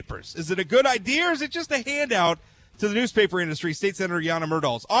newspapers. Is it a good idea or is it just a handout to the newspaper industry? State Senator Janne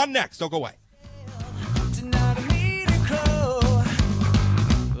Myrdal is on next. Don't go away.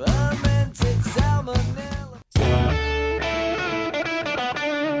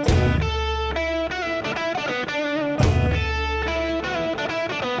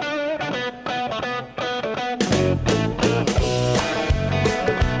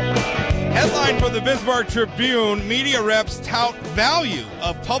 Headline from the Bismarck Tribune, media reps tout value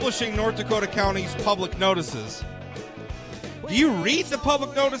of publishing North Dakota County's public notices. Do you read the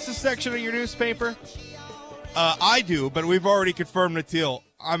public notices section of your newspaper? I do, but we've already confirmed, Natil,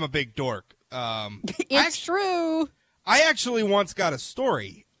 I'm a big dork. It's true. I actually once got a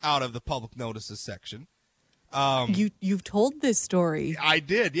story out of the public notices section. You've told this story. I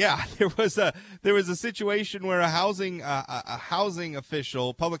did, yeah. There was a situation where a housing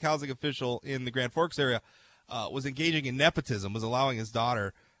official, public housing official in the Grand Forks area, was engaging in nepotism, was allowing his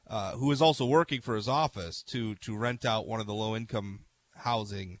daughter, who was also working for his office, to rent out one of the low income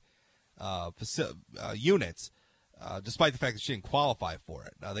housing units, despite the fact that she didn't qualify for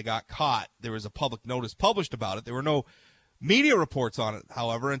it. They got caught. There was a public notice published about it. There were no media reports on it,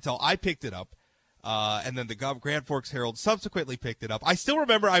 however, until I picked it up. And then the Grand Forks Herald subsequently picked it up. I still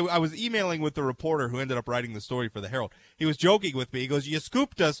remember I was emailing with the reporter who ended up writing the story for the Herald. He was joking with me. He goes, "You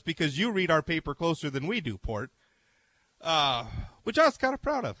scooped us because you read our paper closer than we do, Port," which I was kind of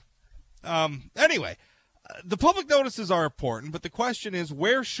proud of. Anyway, the public notices are important, but the question is,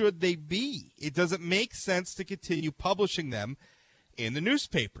 where should they be? It doesn't make sense to continue publishing them in the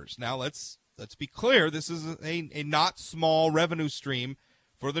newspapers. Now, let's be clear. This is a not small revenue stream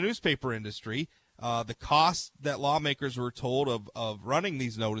for the newspaper industry. The cost that lawmakers were told of running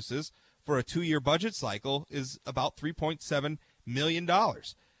these notices for a 2-year budget cycle is about $3.7 million.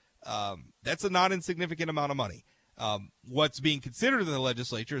 That's a not insignificant amount of money. What's being considered in the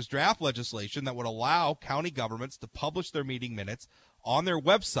legislature is draft legislation that would allow county governments to publish their meeting minutes on their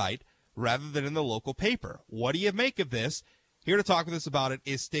website rather than in the local paper. What do you make of this? Here to talk with us about it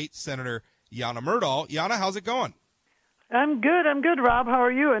is State Senator Janne Myrdal. Janne, how's it going? I'm good, Rob. How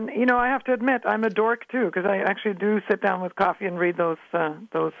are you? And, I have to admit, I'm a dork, too, because I actually do sit down with coffee and read those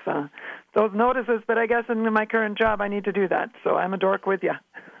notices. But I guess in my current job, I need to do that. So I'm a dork with you.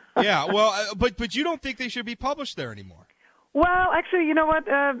 Yeah, well, but you don't think they should be published there anymore? Well, actually, you know what?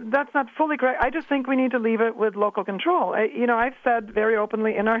 That's not fully correct. I just think we need to leave it with local control. I've said very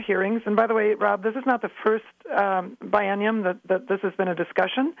openly in our hearings, and by the way, Rob, this is not the first biennium that this has been a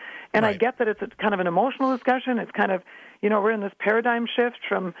discussion. And right. I get that it's kind of an emotional discussion. It's kind of, we're in this paradigm shift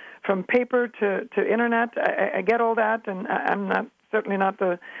from paper to internet. I get all that, and I'm certainly not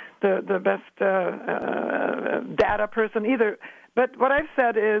the best data person either. But what I've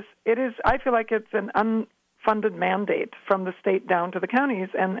said is, I feel like it's an unfunded mandate from the state down to the counties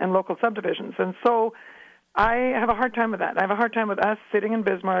and local subdivisions. And so I have a hard time with that. I have a hard time with us sitting in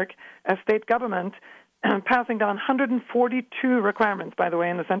Bismarck as state government passing down 142 requirements, by the way,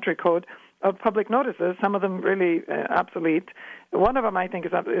 in the Century Code of public notices, some of them really obsolete. One of them I think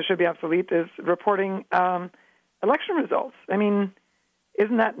should be obsolete is reporting election results. I mean,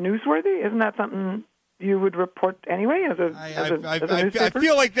 isn't that newsworthy? Isn't that something you would report anyway as a newspaper? I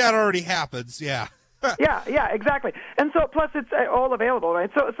feel like that already happens. Yeah. yeah, exactly. And so, plus it's all available,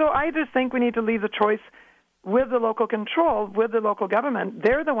 right? So I just think we need to leave the choice with the local control, with the local government.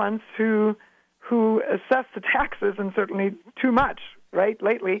 They're the ones who assess the taxes, and certainly too much, right,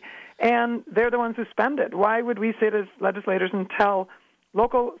 lately, and they're the ones who spend it. Why would we sit as legislators and tell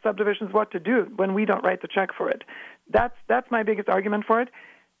local subdivisions what to do when we don't write the check for it? That's my biggest argument for it.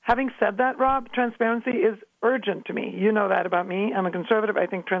 Having said that, Rob, transparency is urgent to me. You know that about me. I'm a conservative. I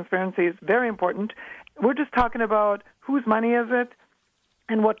think transparency is very important. We're just talking about whose money is it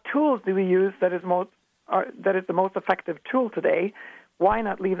and what tools do we use that is the most effective tool today. Why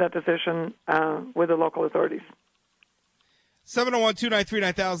not leave that decision with the local authorities?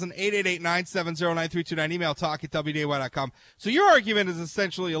 701-293-9000, 888-970-9329, email talk@wday.com. So your argument is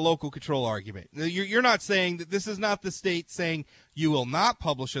essentially a local control argument. You're not saying that this is not the state saying you will not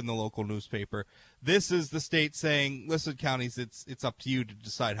publish in the local newspaper. This is the state saying, listen, counties, it's up to you to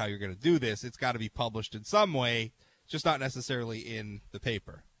decide how you're going to do this. It's got to be published in some way, just not necessarily in the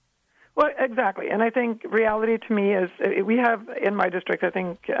paper. Well, exactly. And I think reality to me is we have in my district, I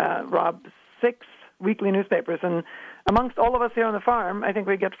think, Rob, 6 weekly newspapers. And amongst all of us here on the farm, I think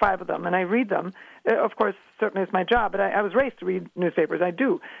we get 5 of them, and I read them. Of course, certainly it's my job, but I was raised to read newspapers. I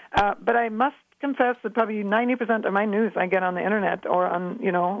do. But I must confess that probably 90% of my news I get on the internet or on,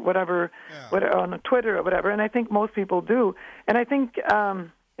 whatever, on Twitter or whatever, and I think most people do. And I think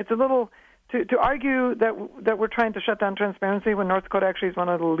it's a little... To argue that we're trying to shut down transparency when North Dakota actually is one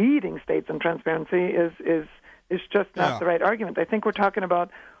of the leading states in transparency is just not the right argument. I think we're talking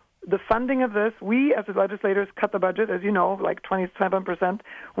about the funding of this. We, as the legislators, cut the budget, as you know, like 27%.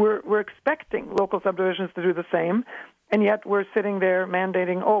 We're expecting local subdivisions to do the same, and yet we're sitting there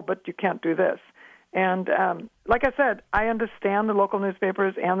mandating, but you can't do this. And like I said, I understand the local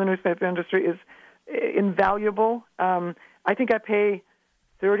newspapers and the newspaper industry is invaluable. I think I pay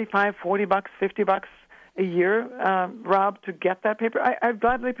 $35, $40, $50 a year, Rob, to get that paper. I'd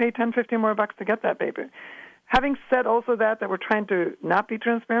gladly pay $10, $15 more to get that paper. Having said also that we're trying to not be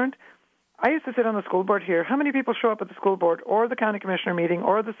transparent, I used to sit on the school board here. How many people show up at the school board or the county commissioner meeting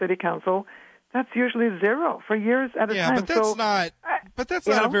or the city council? That's usually 0 for years at a time. Yeah, but that's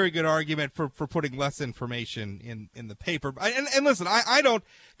not a very good argument for putting less information in the paper. And listen, I don't,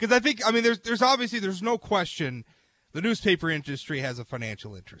 because I think, there's obviously, there's no question the newspaper industry has a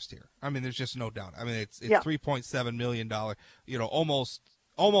financial interest here. There's just no doubt. It's $3.7 million, almost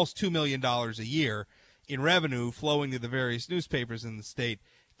 $2 million a year in revenue flowing to the various newspapers in the state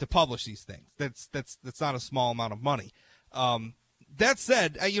to publish these things. That's not a small amount of money. That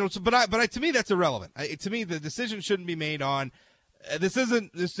said, to me that's irrelevant. To me, the decision shouldn't be made on. This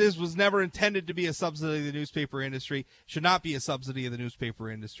was never intended to be a subsidy of the newspaper industry. Should not be a subsidy of the newspaper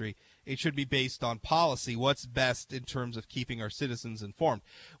industry. It should be based on policy. What's best in terms of keeping our citizens informed?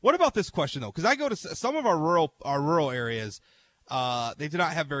 What about this question though? Because I go to some of our rural areas. They do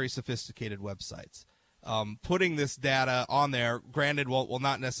not have very sophisticated websites. Putting this data on there, granted, will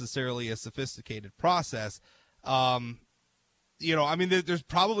not necessarily a sophisticated process. There's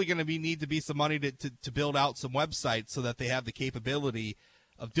probably going to need to be some money to build out some websites so that they have the capability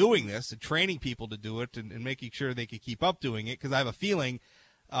of doing this and training people to do it and making sure they can keep up doing it. Because I have a feeling,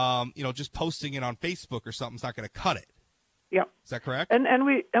 just posting it on Facebook or something's not going to cut it. Yeah. Is that correct? And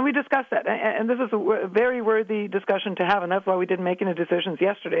we discussed that, and this is a very worthy discussion to have, and that's why we didn't make any decisions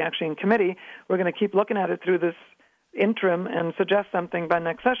yesterday, actually, in committee. We're going to keep looking at it through this interim and suggest something by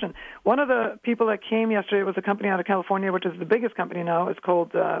next session. One of the people that came yesterday was a company out of California, which is the biggest company now. It's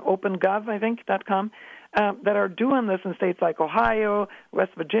called OpenGov, I think, .com, that are doing this in states like Ohio,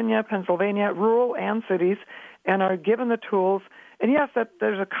 West Virginia, Pennsylvania, rural and cities, and are given the tools. And yes,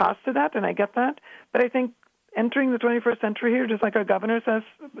 there's a cost to that, and I get that, but I think entering the 21st century here, just like our governor says,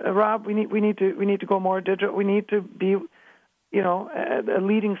 Rob, we need to go more digital. We need to be, a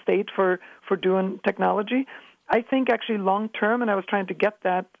leading state for doing technology. I think actually long term, and I was trying to get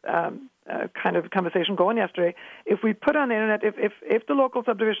that kind of conversation going yesterday. If we put on the internet, if the local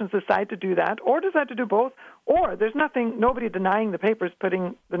subdivisions decide to do that, or decide to do both, or there's nobody denying the papers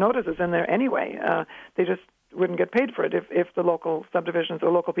putting the notices in there anyway. They just wouldn't get paid for it if the local subdivisions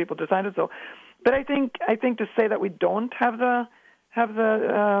or local people decided so. But I think to say that we don't have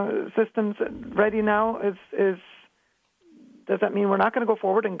the systems ready now is does that mean we're not going to go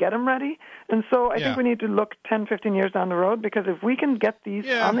forward and get them ready? And so I think we need to look 10, 15 years down the road, because if we can get these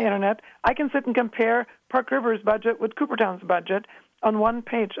on the internet, I can sit and compare Park River's budget with Coopertown's budget on one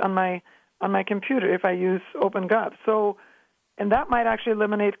page on my computer if I use OpenGov. So, and that might actually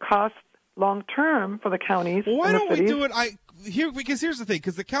eliminate costs long term for the counties. Well, why and the don't we cities. do it? here's the thing,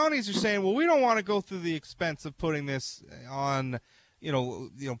 because the counties are saying, well, we don't want to go through the expense of putting this on,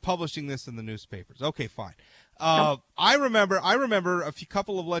 publishing this in the newspapers. Okay, fine. I remember a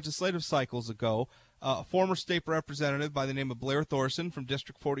couple of legislative cycles ago, a former state representative by the name of Blair Thorson from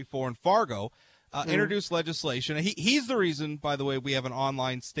District 44 in Fargo introduced legislation. He's the reason, by the way, we have an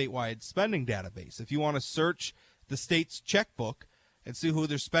online statewide spending database. If you want to search the state's checkbook and see who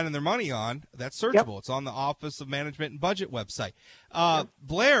they're spending their money on, that's searchable. Yep. It's on the Office of Management and Budget website.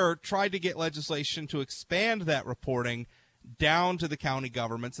 Blair tried to get legislation to expand that reporting down to the county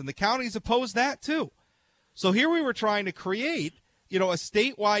governments, and the counties opposed that too. So here we were trying to create, a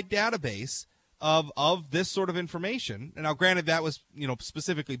statewide database of this sort of information. And now, granted, that was,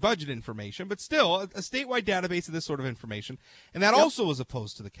 specifically budget information, but still a statewide database of this sort of information. And that also was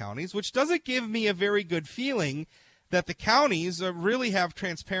opposed to the counties, which doesn't give me a very good feeling that the counties really have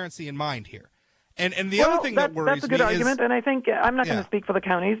transparency in mind here. And the other thing that worries me is... That's a good argument, and I think I'm not going to speak for the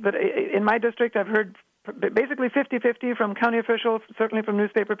counties, but in my district I've heard basically 50-50 from county officials, certainly from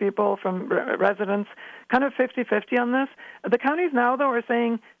newspaper people, from residents, kind of 50-50 on this. The counties now, though, are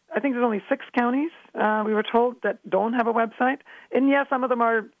saying, I think there's only 6 counties, we were told, that don't have a website. And yes, some of them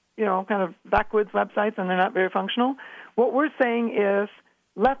are, kind of backwoods websites, and they're not very functional. What we're saying is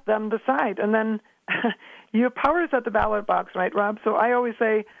let them decide. And then your power is at the ballot box, right, Rob? So I always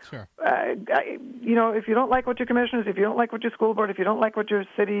say, sure. If you don't like what your commissioners, if you don't like what your school board, if you don't like what your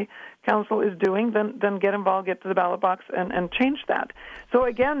city council is doing, then get involved, get to the ballot box, and change that. So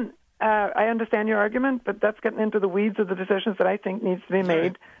again, I understand your argument, but that's getting into the weeds of the decisions that I think needs to be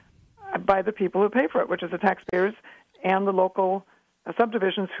made by the people who pay for it, which is the taxpayers and the local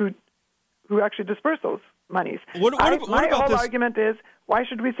subdivisions who actually disperse those monies. My whole argument is, why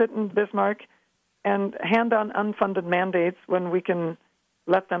should we sit in Bismarck and hand on unfunded mandates when we can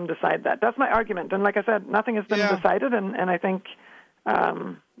let them decide that? That's my argument. And like I said, nothing has been decided, and I think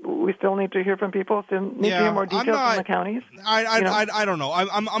we still need to hear from people, still need to hear more details from the counties. I don't know.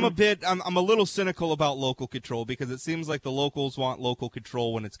 I'm a little cynical about local control, because it seems like the locals want local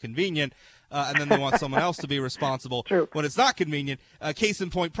control when it's convenient, and then they want someone else to be responsible when it's not convenient. Case in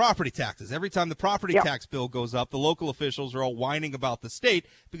point, property taxes. Every time the property tax bill goes up, the local officials are all whining about the state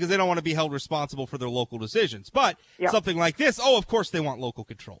because they don't want to be held responsible for their local decisions. But something like this, of course they want local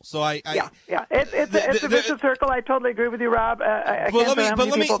control. So it's a vicious circle. I totally agree with you, Rob. I can't tell how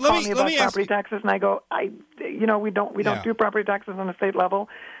many people call me about property taxes, and I go, we don't do property taxes on a state level.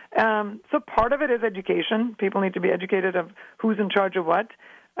 So part of it is education. People need to be educated of who's in charge of what.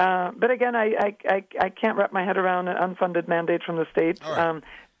 But again, I can't wrap my head around an unfunded mandate from the state. Right.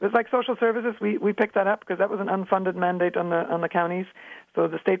 It was like social services. We picked that up because that was an unfunded mandate on the counties. So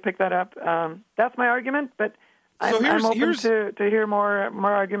the state picked that up. That's my argument, but I'm open to hear more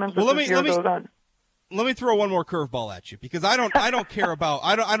arguments as the year goes on. Let me throw one more curveball at you, because I don't care about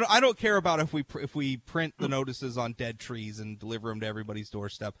I don't care about if we print the notices on dead trees and deliver them to everybody's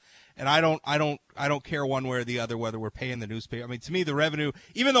doorstep, and I don't care one way or the other whether we're paying the newspaper. I mean, to me, the revenue,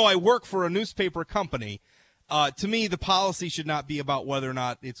 even though I work for a newspaper company, to me the policy should not be about whether or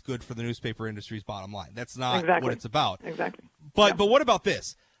not it's good for the newspaper industry's bottom line. That's not what it's about. Exactly. But what about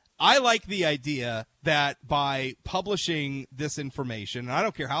this? I like the idea that by publishing this information, and I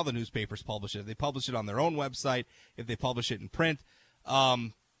don't care how the newspapers publish it, if they publish it on their own website, if they publish it in print,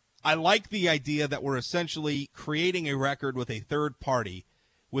 I like the idea that we're essentially creating a record with a third party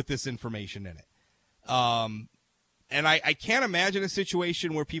with this information in it. And I can't imagine a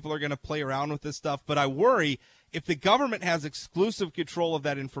situation where people are going to play around with this stuff, but I worry if the government has exclusive control of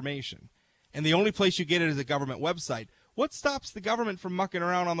that information, and the only place you get it is a government website, what stops the government from mucking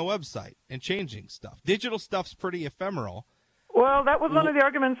around on the website and changing stuff? Digital stuff's pretty ephemeral. Well, that was one of the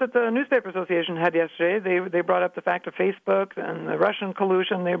arguments that the Newspaper Association had yesterday. They brought up the fact of Facebook and the Russian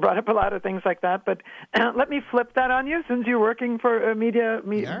collusion. They brought up a lot of things like that. But let me flip that on you, since you're working for a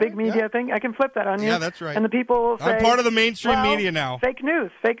big media thing. I can flip that on you. Yeah, that's right. And the people will say, I'm part of the mainstream media now. Fake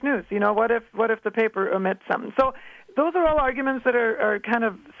news. What if the paper omits something? So those are all arguments that are kind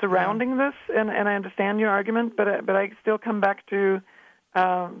of surrounding this, and I understand your argument, but I still come back to,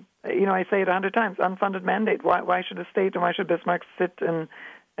 I say it 100 times, unfunded mandate. Why should the state and why should Bismarck sit and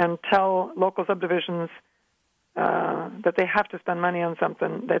tell local subdivisions that they have to spend money on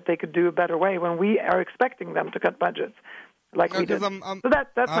something that they could do a better way when we are expecting them to cut budgets like we did? So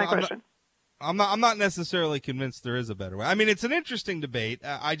that's my question. I'm not necessarily convinced there is a better way. I mean, it's an interesting debate.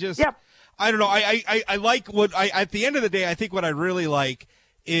 I don't know. I like at the end of the day, I think what I really like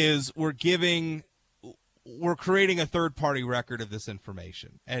is we're creating a third party record of this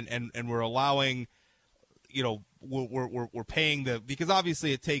information, and we're allowing, we're paying because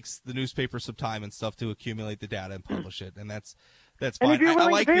obviously it takes the newspaper some time and stuff to accumulate the data and publish it, and that's And fine. if you're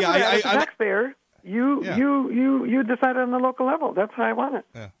willing to pay for that as a I taxpayer, you decide on the local level. That's how I want it.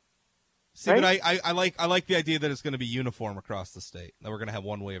 yeah. See, Right? but I like the idea that it's going to be uniform across the state. That we're going to have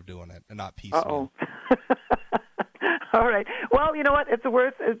one way of doing it and not piecemeal. All right. Well, you know what? It's a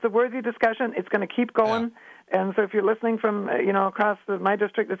worthy discussion. It's going to keep going. Yeah. And so if you're listening from across my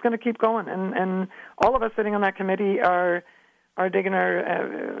district, it's going to keep going. And all of us sitting on that committee are digging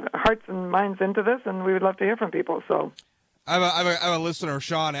our hearts and minds into this, and we would love to hear from people. So. I have a listener,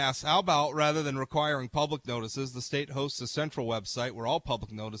 Sean, asks, how about rather than requiring public notices, the state hosts a central website where all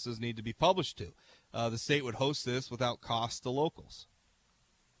public notices need to be published to? The state would host this without cost to locals.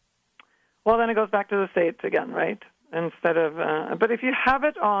 Well, then it goes back to the states again, right? Instead of, but if you have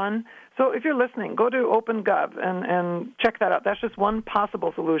it on, so if you're listening, go to OpenGov and check that out. That's just one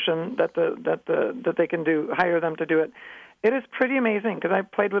possible solution that they can do. Hire them to do it. It is pretty amazing because I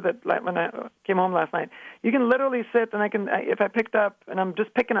played with it when I came home last night. You can literally sit and if I picked up, and I'm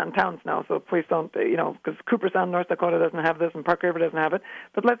just picking on towns now, so please don't, because Cooperstown, North Dakota doesn't have this and Park River doesn't have it.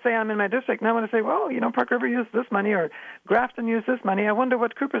 But let's say I'm in my district and I want to say, well, Park River used this money or Grafton used this money. I wonder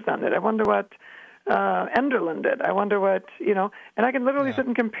what Cooperstown did. I wonder what Enderlin did. I wonder what, and I can literally sit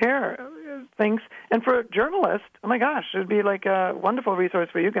and compare things. And for a journalist, oh my gosh, it would be like a wonderful resource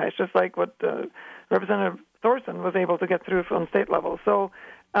for you guys, just like what Representative Thorson was able to get through from state level. So,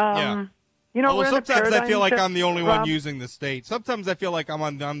 well, we're sometimes I feel like I'm the only one Rob. using the state. Sometimes I feel like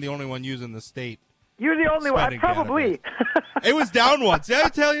I'm the only one using the state. You're the only one. Probably. It was down once. Did I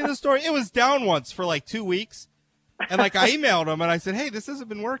tell you the story? It was down once for like 2 weeks. And I emailed them and I said, hey, this hasn't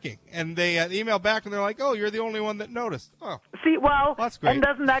been working. And they emailed back and they're like, oh, you're the only one that noticed. Oh, see, well, that's great. And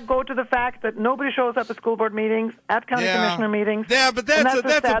doesn't that go to the fact that nobody shows up at school board meetings, at county commissioner meetings? Yeah, but that's a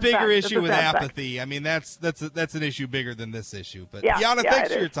bigger fact. issue with fact. apathy. I mean, that's an issue bigger than this issue. But Yeah, Yana, yeah, thanks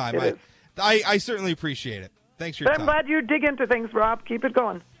it for your is. time. It is. I certainly appreciate it. Thanks for your But time. I'm glad you dig into things, Rob. Keep it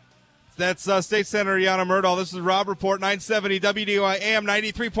going. That's State Senator Janne Myrdal. This is Rob Report, 970 WDOI AM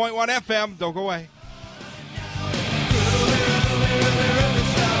 93.1 FM. Don't go away.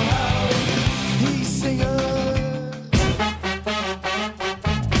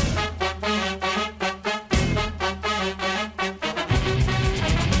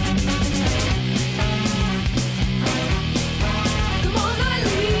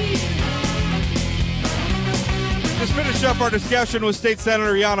 Just finish up our discussion with State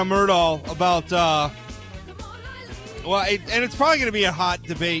Senator Janne Myrdal about, and it's probably going to be a hot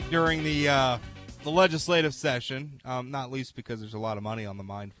debate during the legislative session, not least because there's a lot of money on the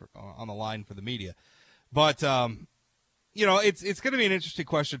line for the media. But it's going to be an interesting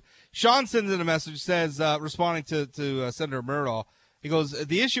question. Sean sends in a message, says, responding to Senator Myrdal, he goes,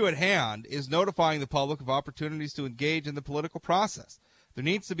 the issue at hand is notifying the public of opportunities to engage in the political process. There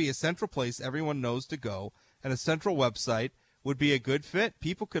needs to be a central place everyone knows to go, and a central website would be a good fit.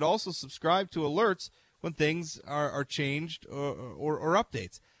 People could also subscribe to alerts when things are changed or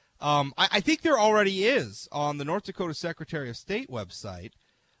updates. I think there already is on the North Dakota Secretary of State website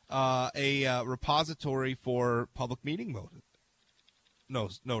a repository for public meeting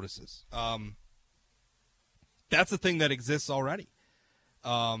notices. That's a thing that exists already.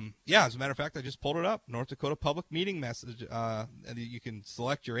 As a matter of fact, I just pulled it up. North Dakota Public Meeting Message. And you can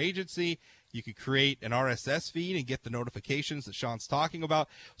select your agency. You could create an RSS feed and get the notifications that Sean's talking about.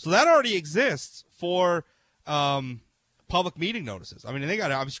 So that already exists for public meeting notices. I mean,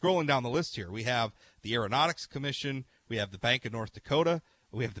 I'm scrolling down the list here. We have the Aeronautics Commission. We have the Bank of North Dakota.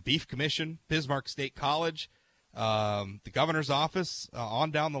 We have the Beef Commission, Bismarck State College, the governor's office,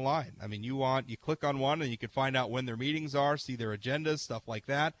 on down the line. I mean, you click on one and you can find out when their meetings are, see their agendas, stuff like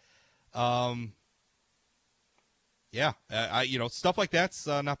that. Stuff like that's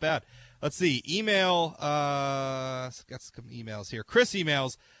not bad. Let's see. Email, got some emails here. Chris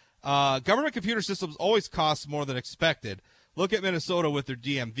emails, government computer systems always cost more than expected. Look at Minnesota with their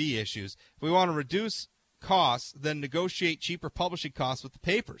DMV issues. If we want to reduce costs, then negotiate cheaper publishing costs with the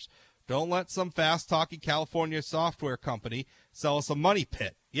papers. Don't let some fast-talking California software company sell us a money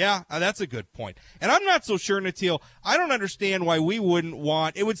pit. Yeah, that's a good point. And I'm not so sure, Natil, I don't understand why we wouldn't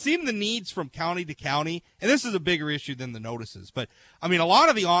want – it would seem the needs from county to county, and this is a bigger issue than the notices. But, I mean, a lot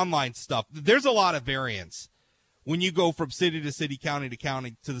of the online stuff, there's a lot of variance when you go from city to city, county to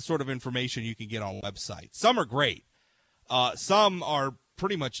county, to the sort of information you can get on websites. Some are great. Some are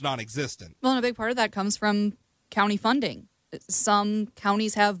pretty much non-existent. Well, and a big part of that comes from county funding. Some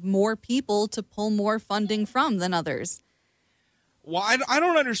counties have more people to pull more funding from than others. Well, I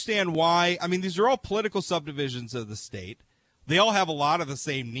don't understand why. I mean, these are all political subdivisions of the state. They all have a lot of the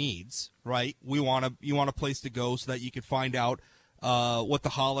same needs, right? You want a place to go so that you can find out what the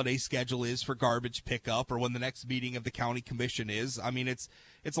holiday schedule is for garbage pickup or when the next meeting of the county commission is. I mean, it's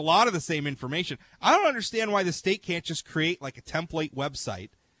a lot of the same information. I don't understand why the state can't just create like a template website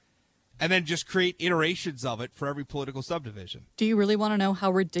and then just create iterations of it for every political subdivision. Do you really want to know how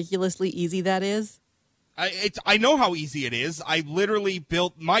ridiculously easy that is? I know how easy it is. I literally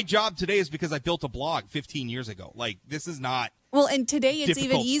built my job today is because I built a blog 15 years ago. Like, this is not well, and today it's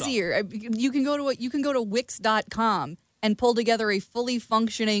even difficult easier. You can go to Wix.com and pull together a fully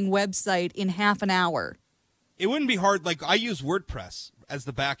functioning website in half an hour. It wouldn't be hard. Like, I use WordPress as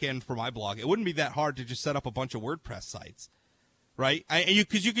the back end for my blog. It wouldn't be that hard to just set up a bunch of WordPress sites, right?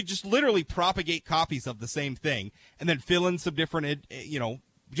 Because you could just literally propagate copies of the same thing and then fill in some different,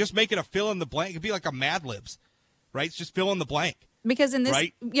 just make it a fill in the blank. It'd be like a Mad Libs, right? It's just fill in the blank. Because in this,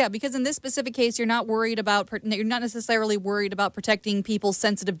 right? Because in this specific case, you're not necessarily worried about protecting people's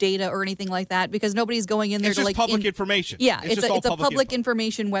sensitive data or anything like that, because nobody's going in there it's to just public information. Yeah, it's a public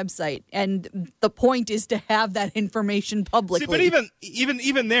information website, and the point is to have that information publicly. See, but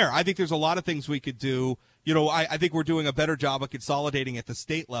even there, I think there's a lot of things we could do. I think we're doing a better job of consolidating at the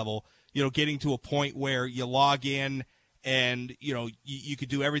state level. Getting to a point where you log in and you could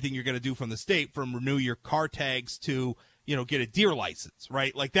do everything you're going to do from the state, from renew your car tags to get a deer license,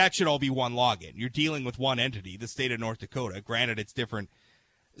 right? Like, that should all be one login. You're dealing with one entity, the state of North Dakota. Granted, it's different.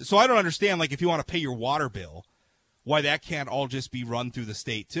 So I don't understand, like, if you want to pay your water bill, why that can't all just be run through the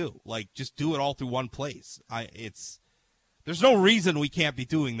state too. Like, just do it all through one place. There's no reason we can't be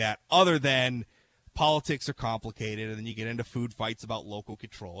doing that other than politics are complicated, and then you get into food fights about local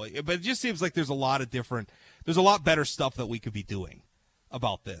control. But it just seems like there's a lot better stuff that we could be doing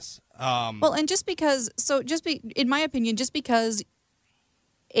about this. Well, and in my opinion, just because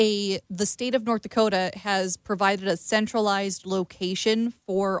the state of North Dakota has provided a centralized location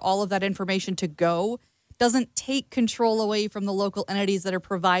for all of that information to go, doesn't take control away from the local entities that are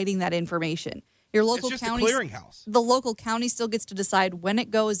providing that information. Your local it's just county, a clearinghouse. The local county still gets to decide when it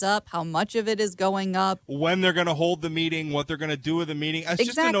goes up, how much of it is going up, when they're going to hold the meeting, what they're going to do with the meeting. It's just a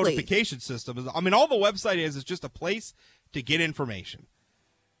Exactly. notification system. I mean, all the website is just a place to get information.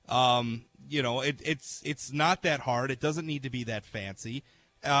 It's not that hard. It doesn't need to be that fancy.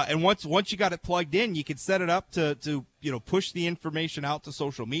 And once you got it plugged in, you can set it up to push the information out to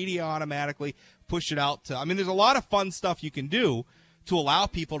social media automatically, push it out to, there's a lot of fun stuff you can do to allow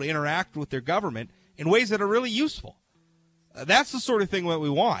people to interact with their government in ways that are really useful. That's the sort of thing that we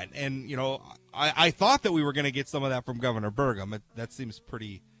want. And, I thought that we were going to get some of that from Governor Burgum. That seems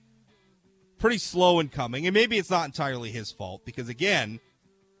pretty slow in coming. And maybe it's not entirely his fault because, again,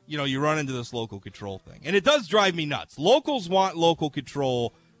 you run into this local control thing. And it does drive me nuts. Locals want local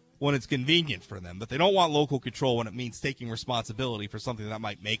control when it's convenient for them, but they don't want local control when it means taking responsibility for something that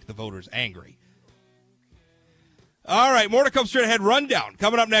might make the voters angry. All right, more to come straight ahead. Rundown.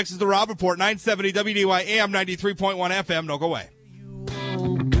 Coming up next is the Rob Report, 970 WDY AM 93.1 FM. Don't go away. You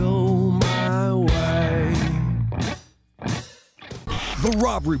won't go my way. The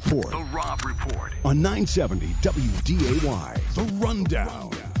Rob Report. The Rob Report. On 970 WDAY. The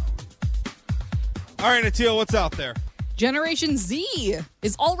Rundown. All right, Natil, what's out there? Generation Z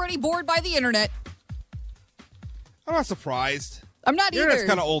is already bored by the internet. I'm not surprised. I'm not either. Internet's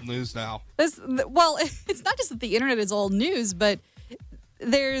kind of old news now. It's not just that the internet is old news, but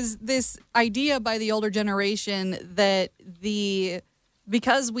there's this idea by the older generation that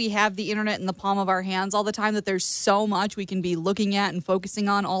because we have the internet in the palm of our hands all the time, that there's so much we can be looking at and focusing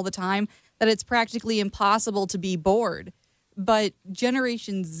on all the time that it's practically impossible to be bored. But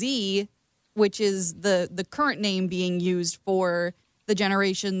Generation Z, which is the current name being used for the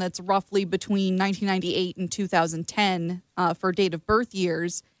generation that's roughly between 1998 and 2010 for date of birth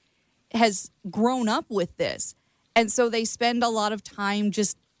years, has grown up with this. And so they spend a lot of time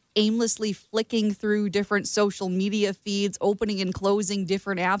just aimlessly flicking through different social media feeds, opening and closing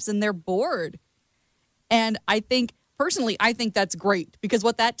different apps, and they're bored. And personally, I think that's great, because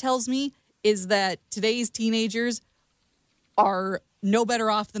what that tells me is that today's teenagers are no better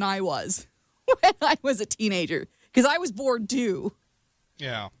off than I was when I was a teenager, because I was bored too.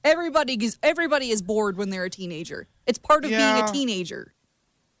 Yeah. Everybody is bored when they're a teenager. It's part of being a teenager.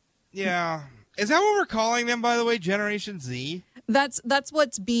 Yeah. Is that what we're calling them, by the way, Generation Z? That's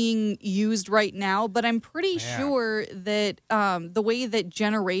what's being used right now, but I'm pretty sure that the way that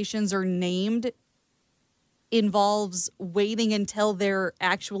generations are named involves waiting until they're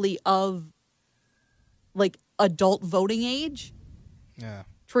actually of, like, adult voting age. Yeah.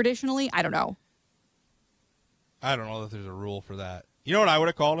 Traditionally, I don't know. I don't know if there's a rule for that. You know what I would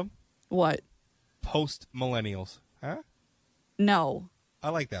have called them? What? Post-millennials. Huh? No. I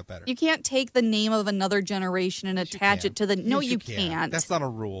like that better. You can't take the name of another generation and attach it to the... No, Yes, you can. can't. That's not a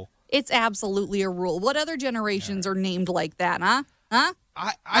rule. It's absolutely a rule. What other generations are named like that, huh? Huh?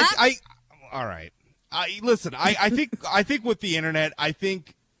 All right. Listen, I think with the internet, I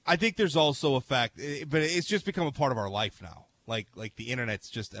think there's also a fact, but it's just become a part of our life now. Like the internet's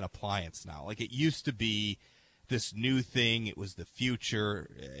just an appliance now. Like it used to be this new thing. It was the future.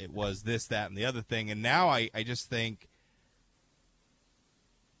 It was this, that, and the other thing. And now I just think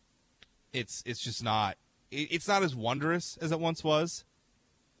it's just not. It's not as wondrous as it once was,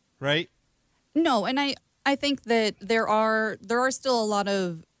 right? No, and I think that there are still a lot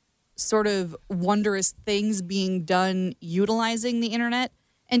of sort of wondrous things being done utilizing the internet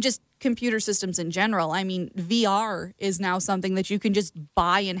and just computer systems in general. I mean, VR is now something that you can just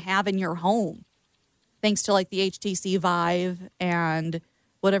buy and have in your home, thanks to like the HTC Vive and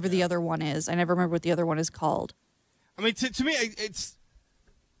whatever the other one is. I never remember what the other one is called. I mean, to me,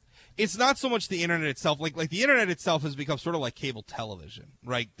 it's not so much the internet itself. Like the internet itself has become sort of like cable television,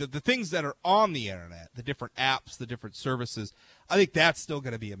 right? The things that are on the internet, the different apps, the different services, I think that's still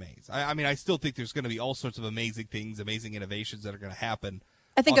going to be amazing. I mean, I still think there's going to be all sorts of amazing things, amazing innovations that are going to happen.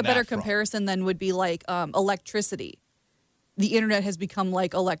 I think on a better that front. comparison then would be like electricity. The internet has become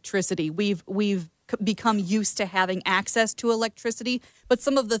like electricity. We've become used to having access to electricity, but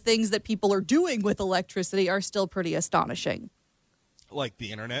some of the things that people are doing with electricity are still pretty astonishing. Like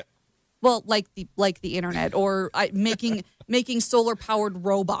the internet. Well, like the internet, or making solar powered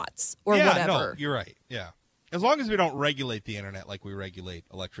robots or whatever. No, you're right. Yeah, as long as we don't regulate the internet like we regulate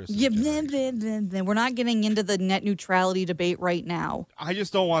electricity. Yeah, we're not getting into the net neutrality debate right now. I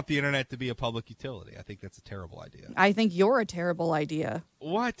just don't want the internet to be a public utility. I think that's a terrible idea. I think you're a terrible idea.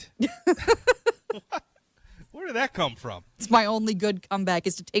 What? Where did that come from? It's my only good comeback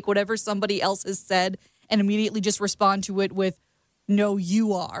is to take whatever somebody else has said and immediately just respond to it with, "No,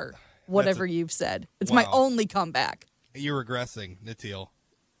 you are." Whatever you've said. It's my only comeback. You're regressing, Natil.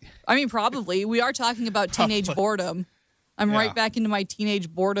 I mean, probably. We are talking about teenage boredom. I'm right back into my teenage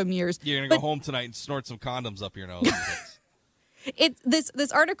boredom years. You're going to go home tonight and snort some condoms up your nose.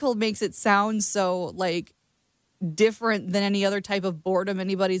 This article makes it sound so, like, different than any other type of boredom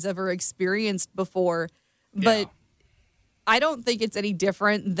anybody's ever experienced before. But I don't think it's any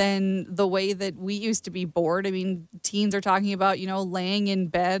different than the way that we used to be bored. I mean, teens are talking about, laying in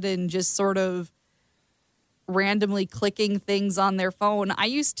bed and just sort of randomly clicking things on their phone. I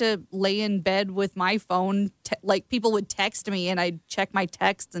used to lay in bed with my phone. Like, people would text me and I'd check my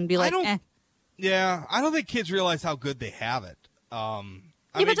texts and be like, Yeah, I don't think kids realize how good they have it.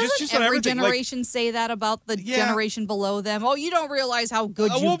 But doesn't every generation say that about the generation below them? Oh, you don't realize how good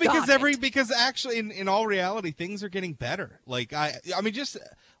you've got it. Because actually, in all reality, things are getting better. Like, I mean, just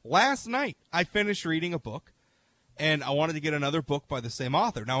last night, I finished reading a book, and I wanted to get another book by the same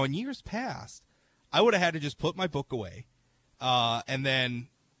author. Now, in years past, I would have had to just put my book away, and then,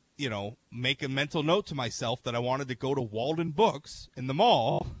 make a mental note to myself that I wanted to go to Walden Books in the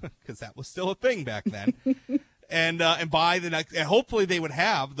mall, because that was still a thing back then. And buy the next, and hopefully they would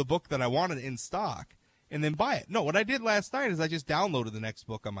have the book that I wanted in stock, and then buy it. No, what I did last night is I just downloaded the next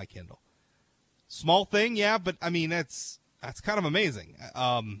book on my Kindle. Small thing, yeah, but I mean that's kind of amazing.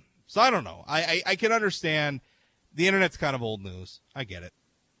 So I don't know. I can understand the internet's kind of old news. I get it.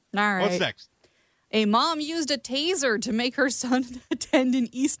 All right. What's next? A mom used a taser to make her son attend an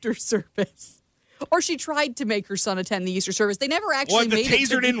Easter service. Or she tried to make her son attend the Easter service. They never actually made it. The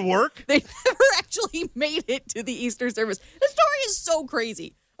taser didn't work? They never actually made it to the Easter service. The story is so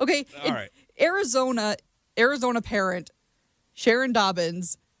crazy. Okay. All right. Arizona parent Sharon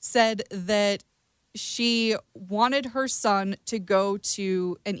Dobbins said that she wanted her son to go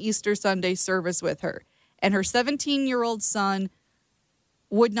to an Easter Sunday service with her. And her 17-year-old son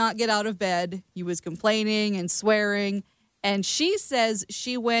would not get out of bed. He was complaining and swearing. And she says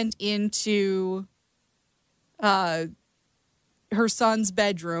she went into her son's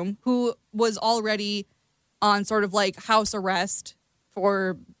bedroom, who was already on sort of like house arrest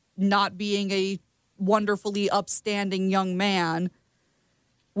for not being a wonderfully upstanding young man,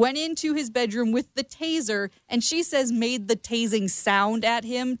 went into his bedroom with the taser, and she says made the tasing sound at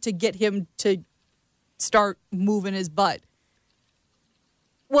him to get him to start moving his butt.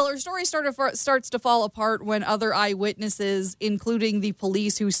 Well, her story starts to fall apart when other eyewitnesses, including the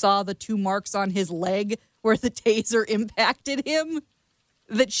police who saw the 2 marks on his leg where the taser impacted him,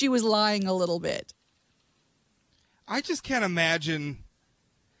 that she was lying a little bit. I just can't imagine.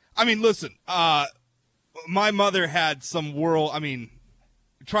 I mean, listen, my mother had some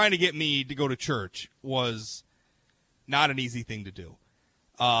trying to get me to go to church was not an easy thing to do.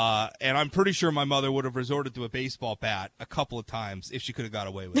 And I'm pretty sure my mother would have resorted to a baseball bat a couple of times if she could have got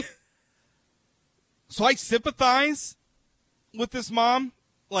away with it. So I sympathize with this mom.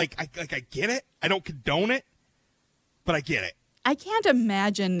 I get it. I don't condone it, but I get it. I can't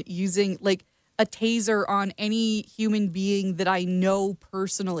imagine using a taser on any human being that I know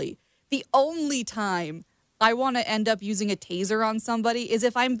personally. The only time I want to end up using a taser on somebody is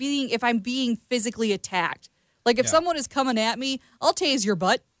if I'm being physically attacked. If someone is coming at me, I'll tase your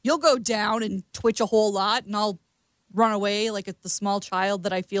butt. You'll go down and twitch a whole lot, and I'll run away like it's the small child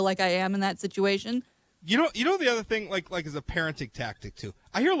that I feel like I am in that situation. You know the other thing, like as a parenting tactic too.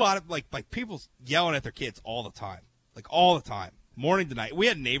 I hear a lot of like people yelling at their kids all the time, morning to night. We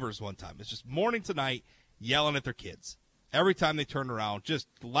had neighbors one time. It's just morning to night yelling at their kids every time they turn around, just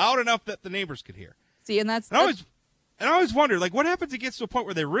loud enough that the neighbors could hear. See, and I always wonder, what happens if it gets to a point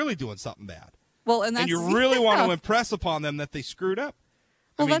where they're really doing something bad? Well, and you really want to impress upon them that they screwed up.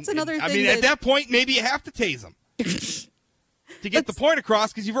 Well, that's another thing. I mean, at that point, maybe you have to tase them. To get the point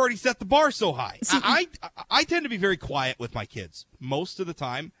across, because you've already set the bar so high. I tend to be very quiet with my kids most of the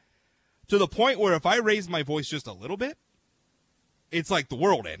time, to the point where if I raise my voice just a little bit, it's like the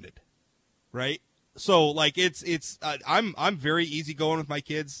world ended, right? So I'm very easygoing with my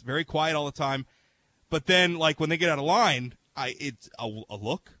kids, very quiet all the time. But then when they get out of line, it's a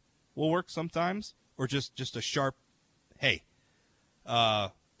look will work sometimes, or just a sharp, hey,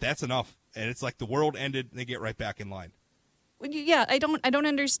 that's enough, and it's like the world ended, and they get right back in line. Yeah, I don't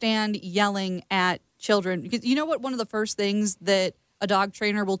understand yelling at children, because you know what? One of the first things that a dog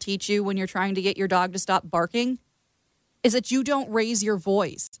trainer will teach you when you're trying to get your dog to stop barking is that you don't raise your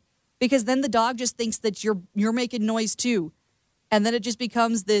voice, because then the dog just thinks that you're making noise too, and then it just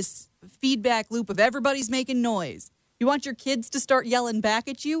becomes this feedback loop of everybody's making noise. You want your kids to start yelling back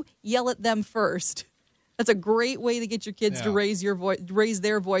at you? Yell at them first. That's a great way to get your kids to raise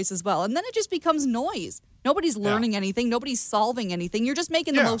their voice as well, and then it just becomes noise. Nobody's learning anything. Nobody's solving anything. You're just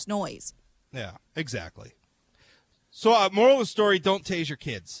making the most noise. Yeah, exactly. So, moral of the story, don't tase your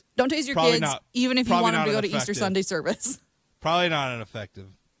kids. Don't tase your kids, even if you want them to go to Easter Sunday service. Probably not an effective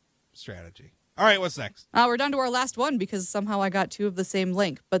strategy. All right, what's next? We're down to our last one because somehow I got two of the same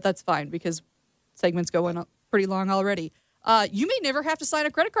link, but that's fine because segment's going up pretty long already. You may never have to sign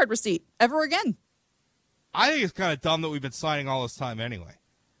a credit card receipt ever again. I think it's kind of dumb that we've been signing all this time anyway.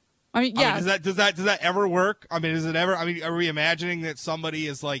 I mean, yeah. Does that ever work? I mean, is it ever? I mean, are we imagining that somebody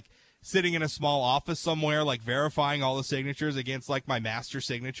is sitting in a small office somewhere, verifying all the signatures against my master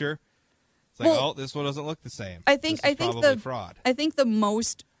signature? It's this one doesn't look the same. I think probably fraud. I think the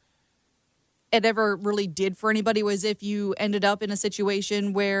most it ever really did for anybody was if you ended up in a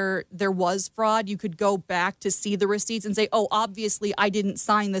situation where there was fraud, you could go back to see the receipts and say, oh, obviously I didn't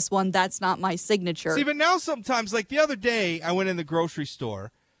sign this one. That's not my signature. See, but now sometimes, the other day, I went in the grocery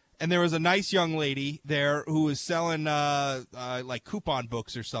store, and there was a nice young lady there who was selling coupon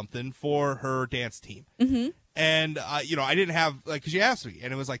books or something for her dance team. Mm-hmm. And, I didn't have, because she asked me,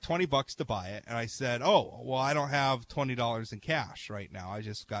 and it was $20 to buy it. And I said, oh, well, I don't have $20 in cash right now.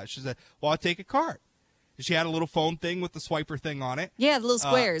 She said, well, I'll take a card. And she had a little phone thing with the swiper thing on it. Yeah, the little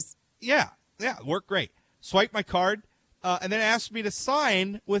squares. Yeah, it worked great. Swiped my card, and then asked me to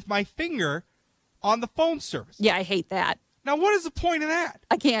sign with my finger on the phone service. Yeah, I hate that. Now, what is the point of that?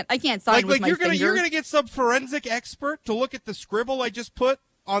 I can't sign with my finger. You're gonna get some forensic expert to look at the scribble I just put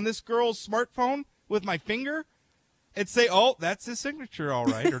on this girl's smartphone with my finger and say, oh, that's his signature, all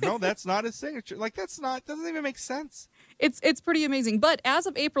right, or no, that's not his signature. Doesn't even make sense. It's pretty amazing. But as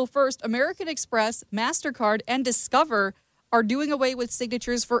of April 1st, American Express, MasterCard, and Discover are doing away with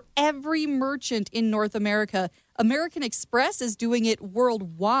signatures for every merchant in North America. American Express is doing it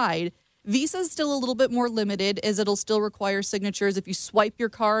worldwide. Visa's still a little bit more limited, as it'll still require signatures if you swipe your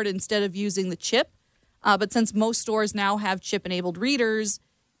card instead of using the chip. But since most stores now have chip-enabled readers,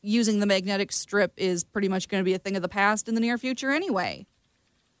 using the magnetic strip is pretty much going to be a thing of the past in the near future anyway.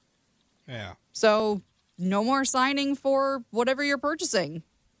 Yeah. So no more signing for whatever you're purchasing.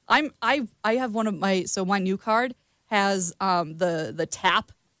 I have one of my new card has the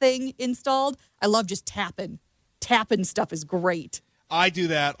tap thing installed. I love just tapping. Tapping stuff is great. I do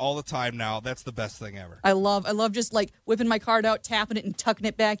that all the time now. That's the best thing ever. I love just whipping my card out, tapping it, and tucking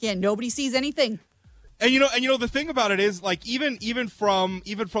it back in. Nobody sees anything. And you know the thing about it is even from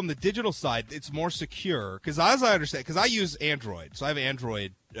the digital side, it's more secure because as I understand, because I use Android, so I have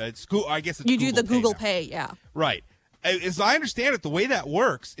Android. It's Google. I guess it's you Google do the Pay Google now. Pay, yeah. Right. As I understand it, the way that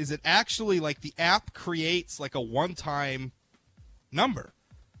works is it actually the app creates a one-time number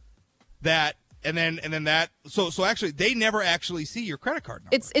that. And then that so actually they never actually see your credit card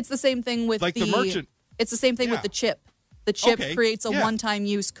number. It's the same thing with the merchant. It's the same thing with the chip. The chip Okay, creates a yeah. one-time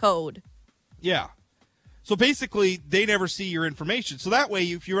use code. Yeah. So basically, they never see your information. So that way,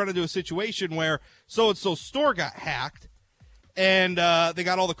 if you run into a situation where so-and-so store got hacked and they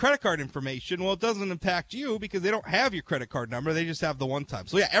got all the credit card information, well, it doesn't impact you because they don't have your credit card number. They just have the one time.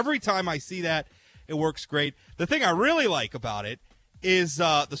 So, yeah, every time I see that, it works great. The thing I really like about it is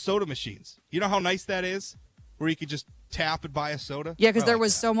the soda machines. You know how nice that is? Where you could just tap and buy a soda? Yeah, because I there like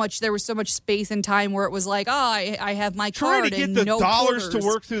was that. so much space and time where it was like, I have my Trying card to get and the no dollars quarters. to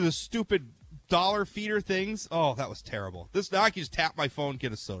work through the stupid dollar feeder things. Oh, that was terrible. Now I can just tap my phone,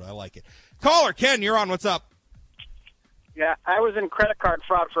 get a soda. I like it. Caller, Ken, you're on. What's up? Yeah, I was in credit card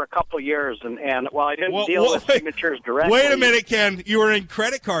fraud for a couple of years, and while I didn't deal with signatures directly. Wait a minute, Ken. You were in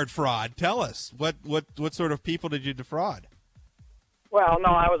credit card fraud. Tell us. What sort of people did you defraud? Well, no,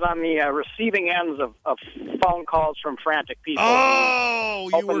 I was on the receiving ends of phone calls from frantic people. Oh,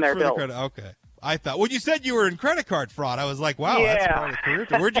 you worked their for the bills. credit. Okay. I thought when you said you were in credit card fraud, I was like, wow, that's Yeah. quite a career.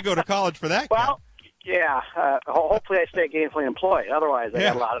 Where'd you go to college for that? Well, yeah. Hopefully, I stay gainfully employed. Otherwise, I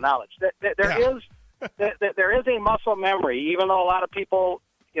got a lot of knowledge. There is a muscle memory, even though a lot of people,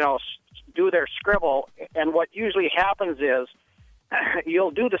 do their scribble. And what usually happens is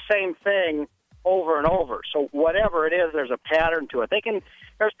you'll do the same thing over and over. So whatever it is, there's a pattern to it.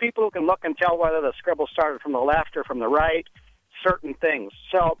 There's people who can look and tell whether the scribble started from the left or from the right. Certain things.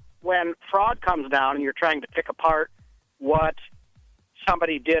 So when fraud comes down and you're trying to pick apart what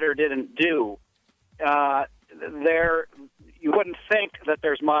somebody did or didn't do, you wouldn't think that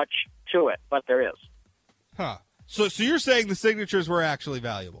there's much to it, but there is. Huh. So you're saying the signatures were actually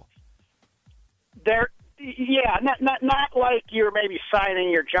valuable? Yeah, not like you're maybe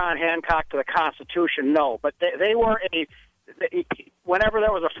signing your John Hancock to the Constitution, no, but they were whenever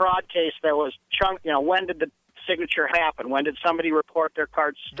there was a fraud case, there was when did the signature happen? When did somebody report their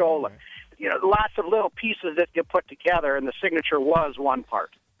card stolen? Lots of little pieces that you put together, and the signature was one part.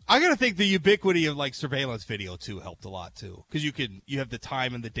 I gotta think the ubiquity of like surveillance video too helped a lot too, because you have the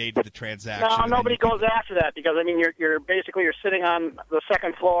time and the date of the transaction. No, nobody goes after that because you're basically sitting on the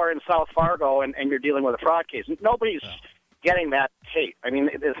second floor in South Fargo and you're dealing with a fraud case. Nobody's getting that tape. I mean,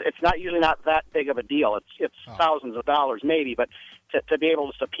 it's not usually not that big of a deal. It's thousands of dollars maybe, but to be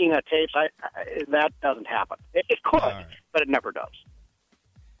able to subpoena tapes, that doesn't happen. It could, but it never does.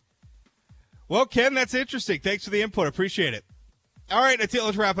 Well, Ken, that's interesting. Thanks for the input. Appreciate it. All right, Natil,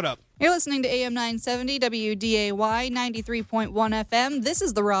 let's wrap it up. You're listening to AM 970 WDAY 93.1 FM. This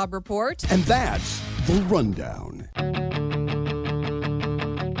is the Rob Report. And that's the Rundown.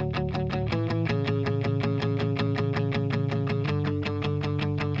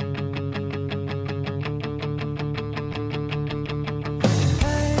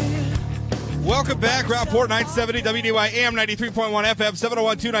 Welcome back. Rob Report 970 WDY AM 93.1 FM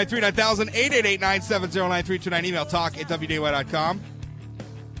 701-293-9000 888-970-9329. Email talk at WDY.com.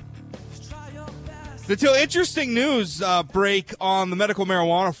 Until interesting news break on the medical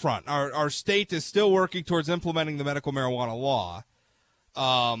marijuana front. Our state is still working towards implementing the medical marijuana law.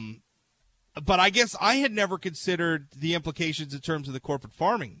 But I guess I had never considered the implications in terms of the corporate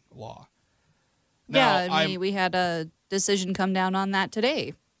farming law. Now, we had a decision come down on that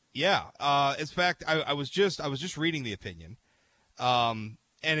today. Yeah. In fact, I was just reading the opinion, and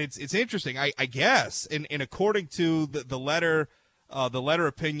it's interesting. I guess, and according to the letter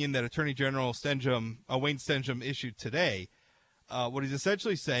opinion that Attorney General Wayne Stenjum issued today, what he's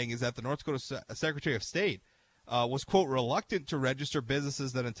essentially saying is that the North Dakota Secretary of State was, quote, reluctant to register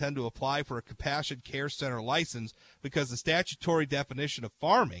businesses that intend to apply for a compassion care center license because the statutory definition of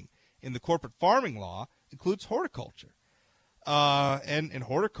farming in the corporate farming law includes horticulture. And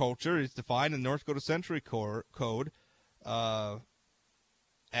horticulture is defined in the North Dakota Century Code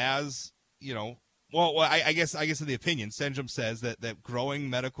as, I guess in the opinion, Stenjum says that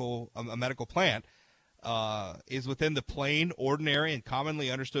growing a medical plant is within the plain, ordinary, and commonly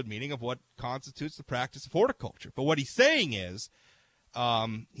understood meaning of what constitutes the practice of horticulture. But what he's saying is,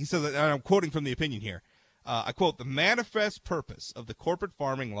 he says, and I'm quoting from the opinion here, I quote, "The manifest purpose of the corporate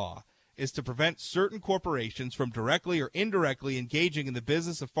farming law is to prevent certain corporations from directly or indirectly engaging in the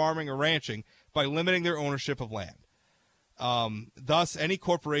business of farming or ranching by limiting their ownership of land. Thus, any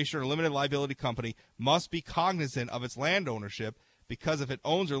corporation or limited liability company must be cognizant of its land ownership because if it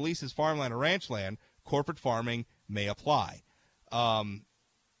owns or leases farmland or ranch land, corporate farming may apply." And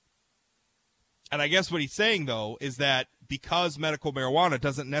I guess what he's saying, though, is that because medical marijuana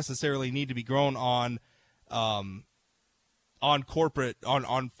doesn't necessarily need to be grown on farm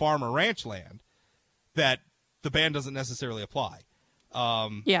or ranch land, that the ban doesn't necessarily apply.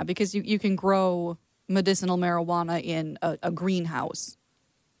 Because you can grow medicinal marijuana in a greenhouse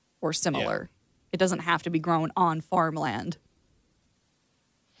or similar. It doesn't have to be grown on farmland.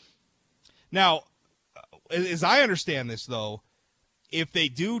 Now, as I understand this, though, if you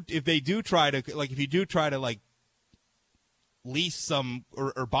do try to lease some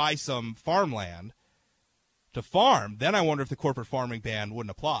or buy some farmland to farm, then I wonder if the corporate farming ban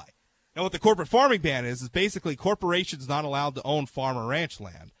wouldn't apply. Now, what the corporate farming ban is basically corporations not allowed to own farm or ranch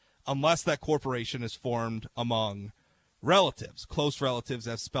land unless that corporation is formed among relatives, close relatives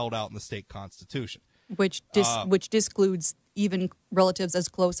as spelled out in the state constitution. Which discludes even relatives as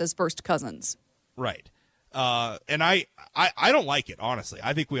close as first cousins. Right. And I don't like it, honestly.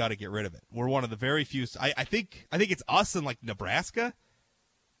 I think we ought to get rid of it. We're one of the very few. I think it's us in like Nebraska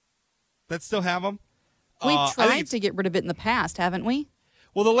that still have them. We've tried to get rid of it in the past, haven't we?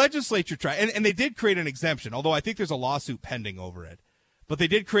 Well, the legislature tried, and they did create an exemption, although I think there's a lawsuit pending over it. But they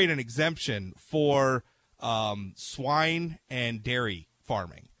did create an exemption for swine and dairy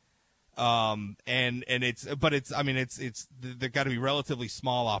farming. They've got to be relatively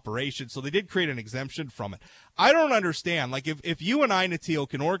small operations. So they did create an exemption from it. I don't understand. Like if you and I, Natil,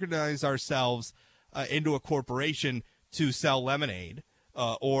 can organize ourselves into a corporation to sell lemonade,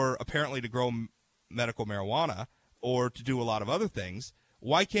 or apparently to grow medical marijuana, or to do a lot of other things,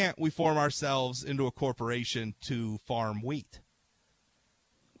 why can't we form ourselves into a corporation to farm wheat?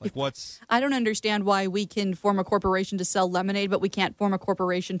 I don't understand why we can form a corporation to sell lemonade, but we can't form a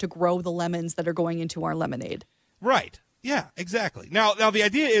corporation to grow the lemons that are going into our lemonade. Right. Yeah, exactly. Now the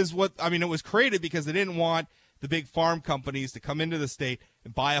idea is it was created because they didn't want the big farm companies to come into the state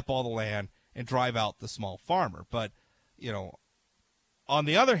and buy up all the land and drive out the small farmer. But, on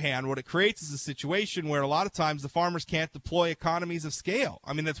the other hand, what it creates is a situation where a lot of times the farmers can't deploy economies of scale.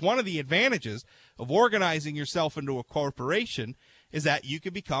 I mean, that's one of the advantages of organizing yourself into a corporation, is that you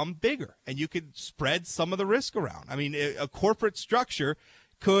can become bigger and you could spread some of the risk around. I mean, a corporate structure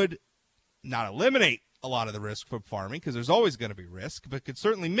could not eliminate a lot of the risk from farming, because there's always going to be risk, but could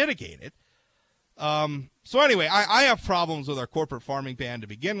certainly mitigate it. So anyway, I have problems with our corporate farming ban to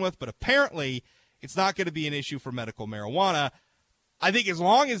begin with, but apparently it's not going to be an issue for medical marijuana. I think as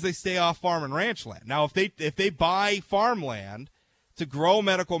long as they stay off farm and ranch land. Now, if they buy farmland to grow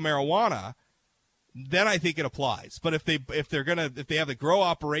medical marijuana, then I think it applies. But if they have the grow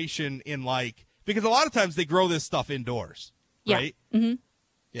operation in because a lot of times they grow this stuff indoors, right? Mm-hmm.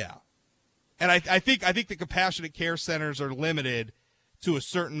 Yeah. And I think the compassionate care centers are limited to a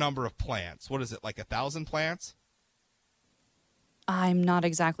certain number of plants. What is it, like 1,000 plants? I'm not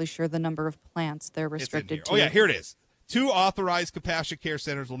exactly sure the number of plants they're restricted to. Oh, yeah, here it is. 2 authorized compassionate care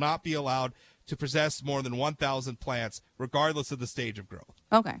centers will not be allowed to possess more than 1,000 plants, regardless of the stage of growth.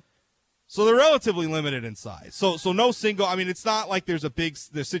 Okay. So they're relatively limited in size. So no single. I mean, it's not like there's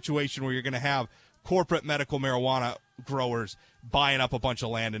the situation where you're going to have corporate medical marijuana growers buying up a bunch of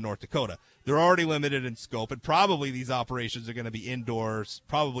land in North Dakota. They're already limited in scope, and probably these operations are going to be indoors,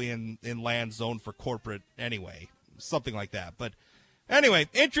 probably in land zoned for corporate anyway, something like that. But anyway,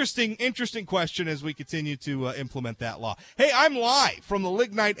 interesting question as we continue to implement that law. Hey, I'm live from the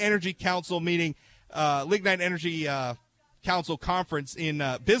Lignite Energy Council meeting, Lignite Energy Council conference in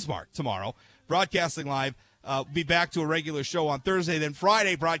Bismarck tomorrow, broadcasting live. Be back to a regular show on Thursday, then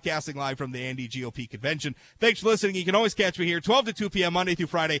Friday, broadcasting live from the Andy GOP convention. Thanks for listening. You can always catch me here 12 to 2 p.m. Monday through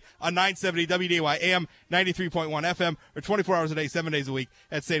Friday on 970 WDAY AM, 93.1 FM, or 24 hours a day, 7 days a week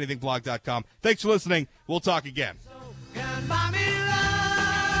at sayanythingblog.com. Thanks for listening. We'll talk again.